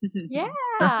show. Yeah.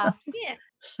 Yeah.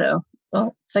 So,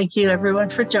 well, thank you everyone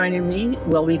for joining me.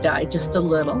 Will we die just a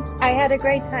little? I had a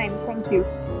great time. Thank you.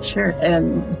 Sure.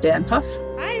 And Dan Puff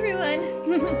Hi, everyone.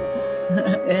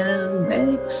 and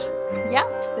Megs, Yep.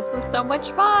 This was so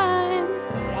much fun.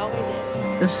 It always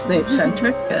is. the Snape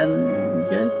Centric, and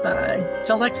goodbye.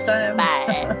 Till next time.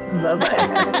 Bye. Bye-bye.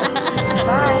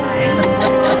 Bye.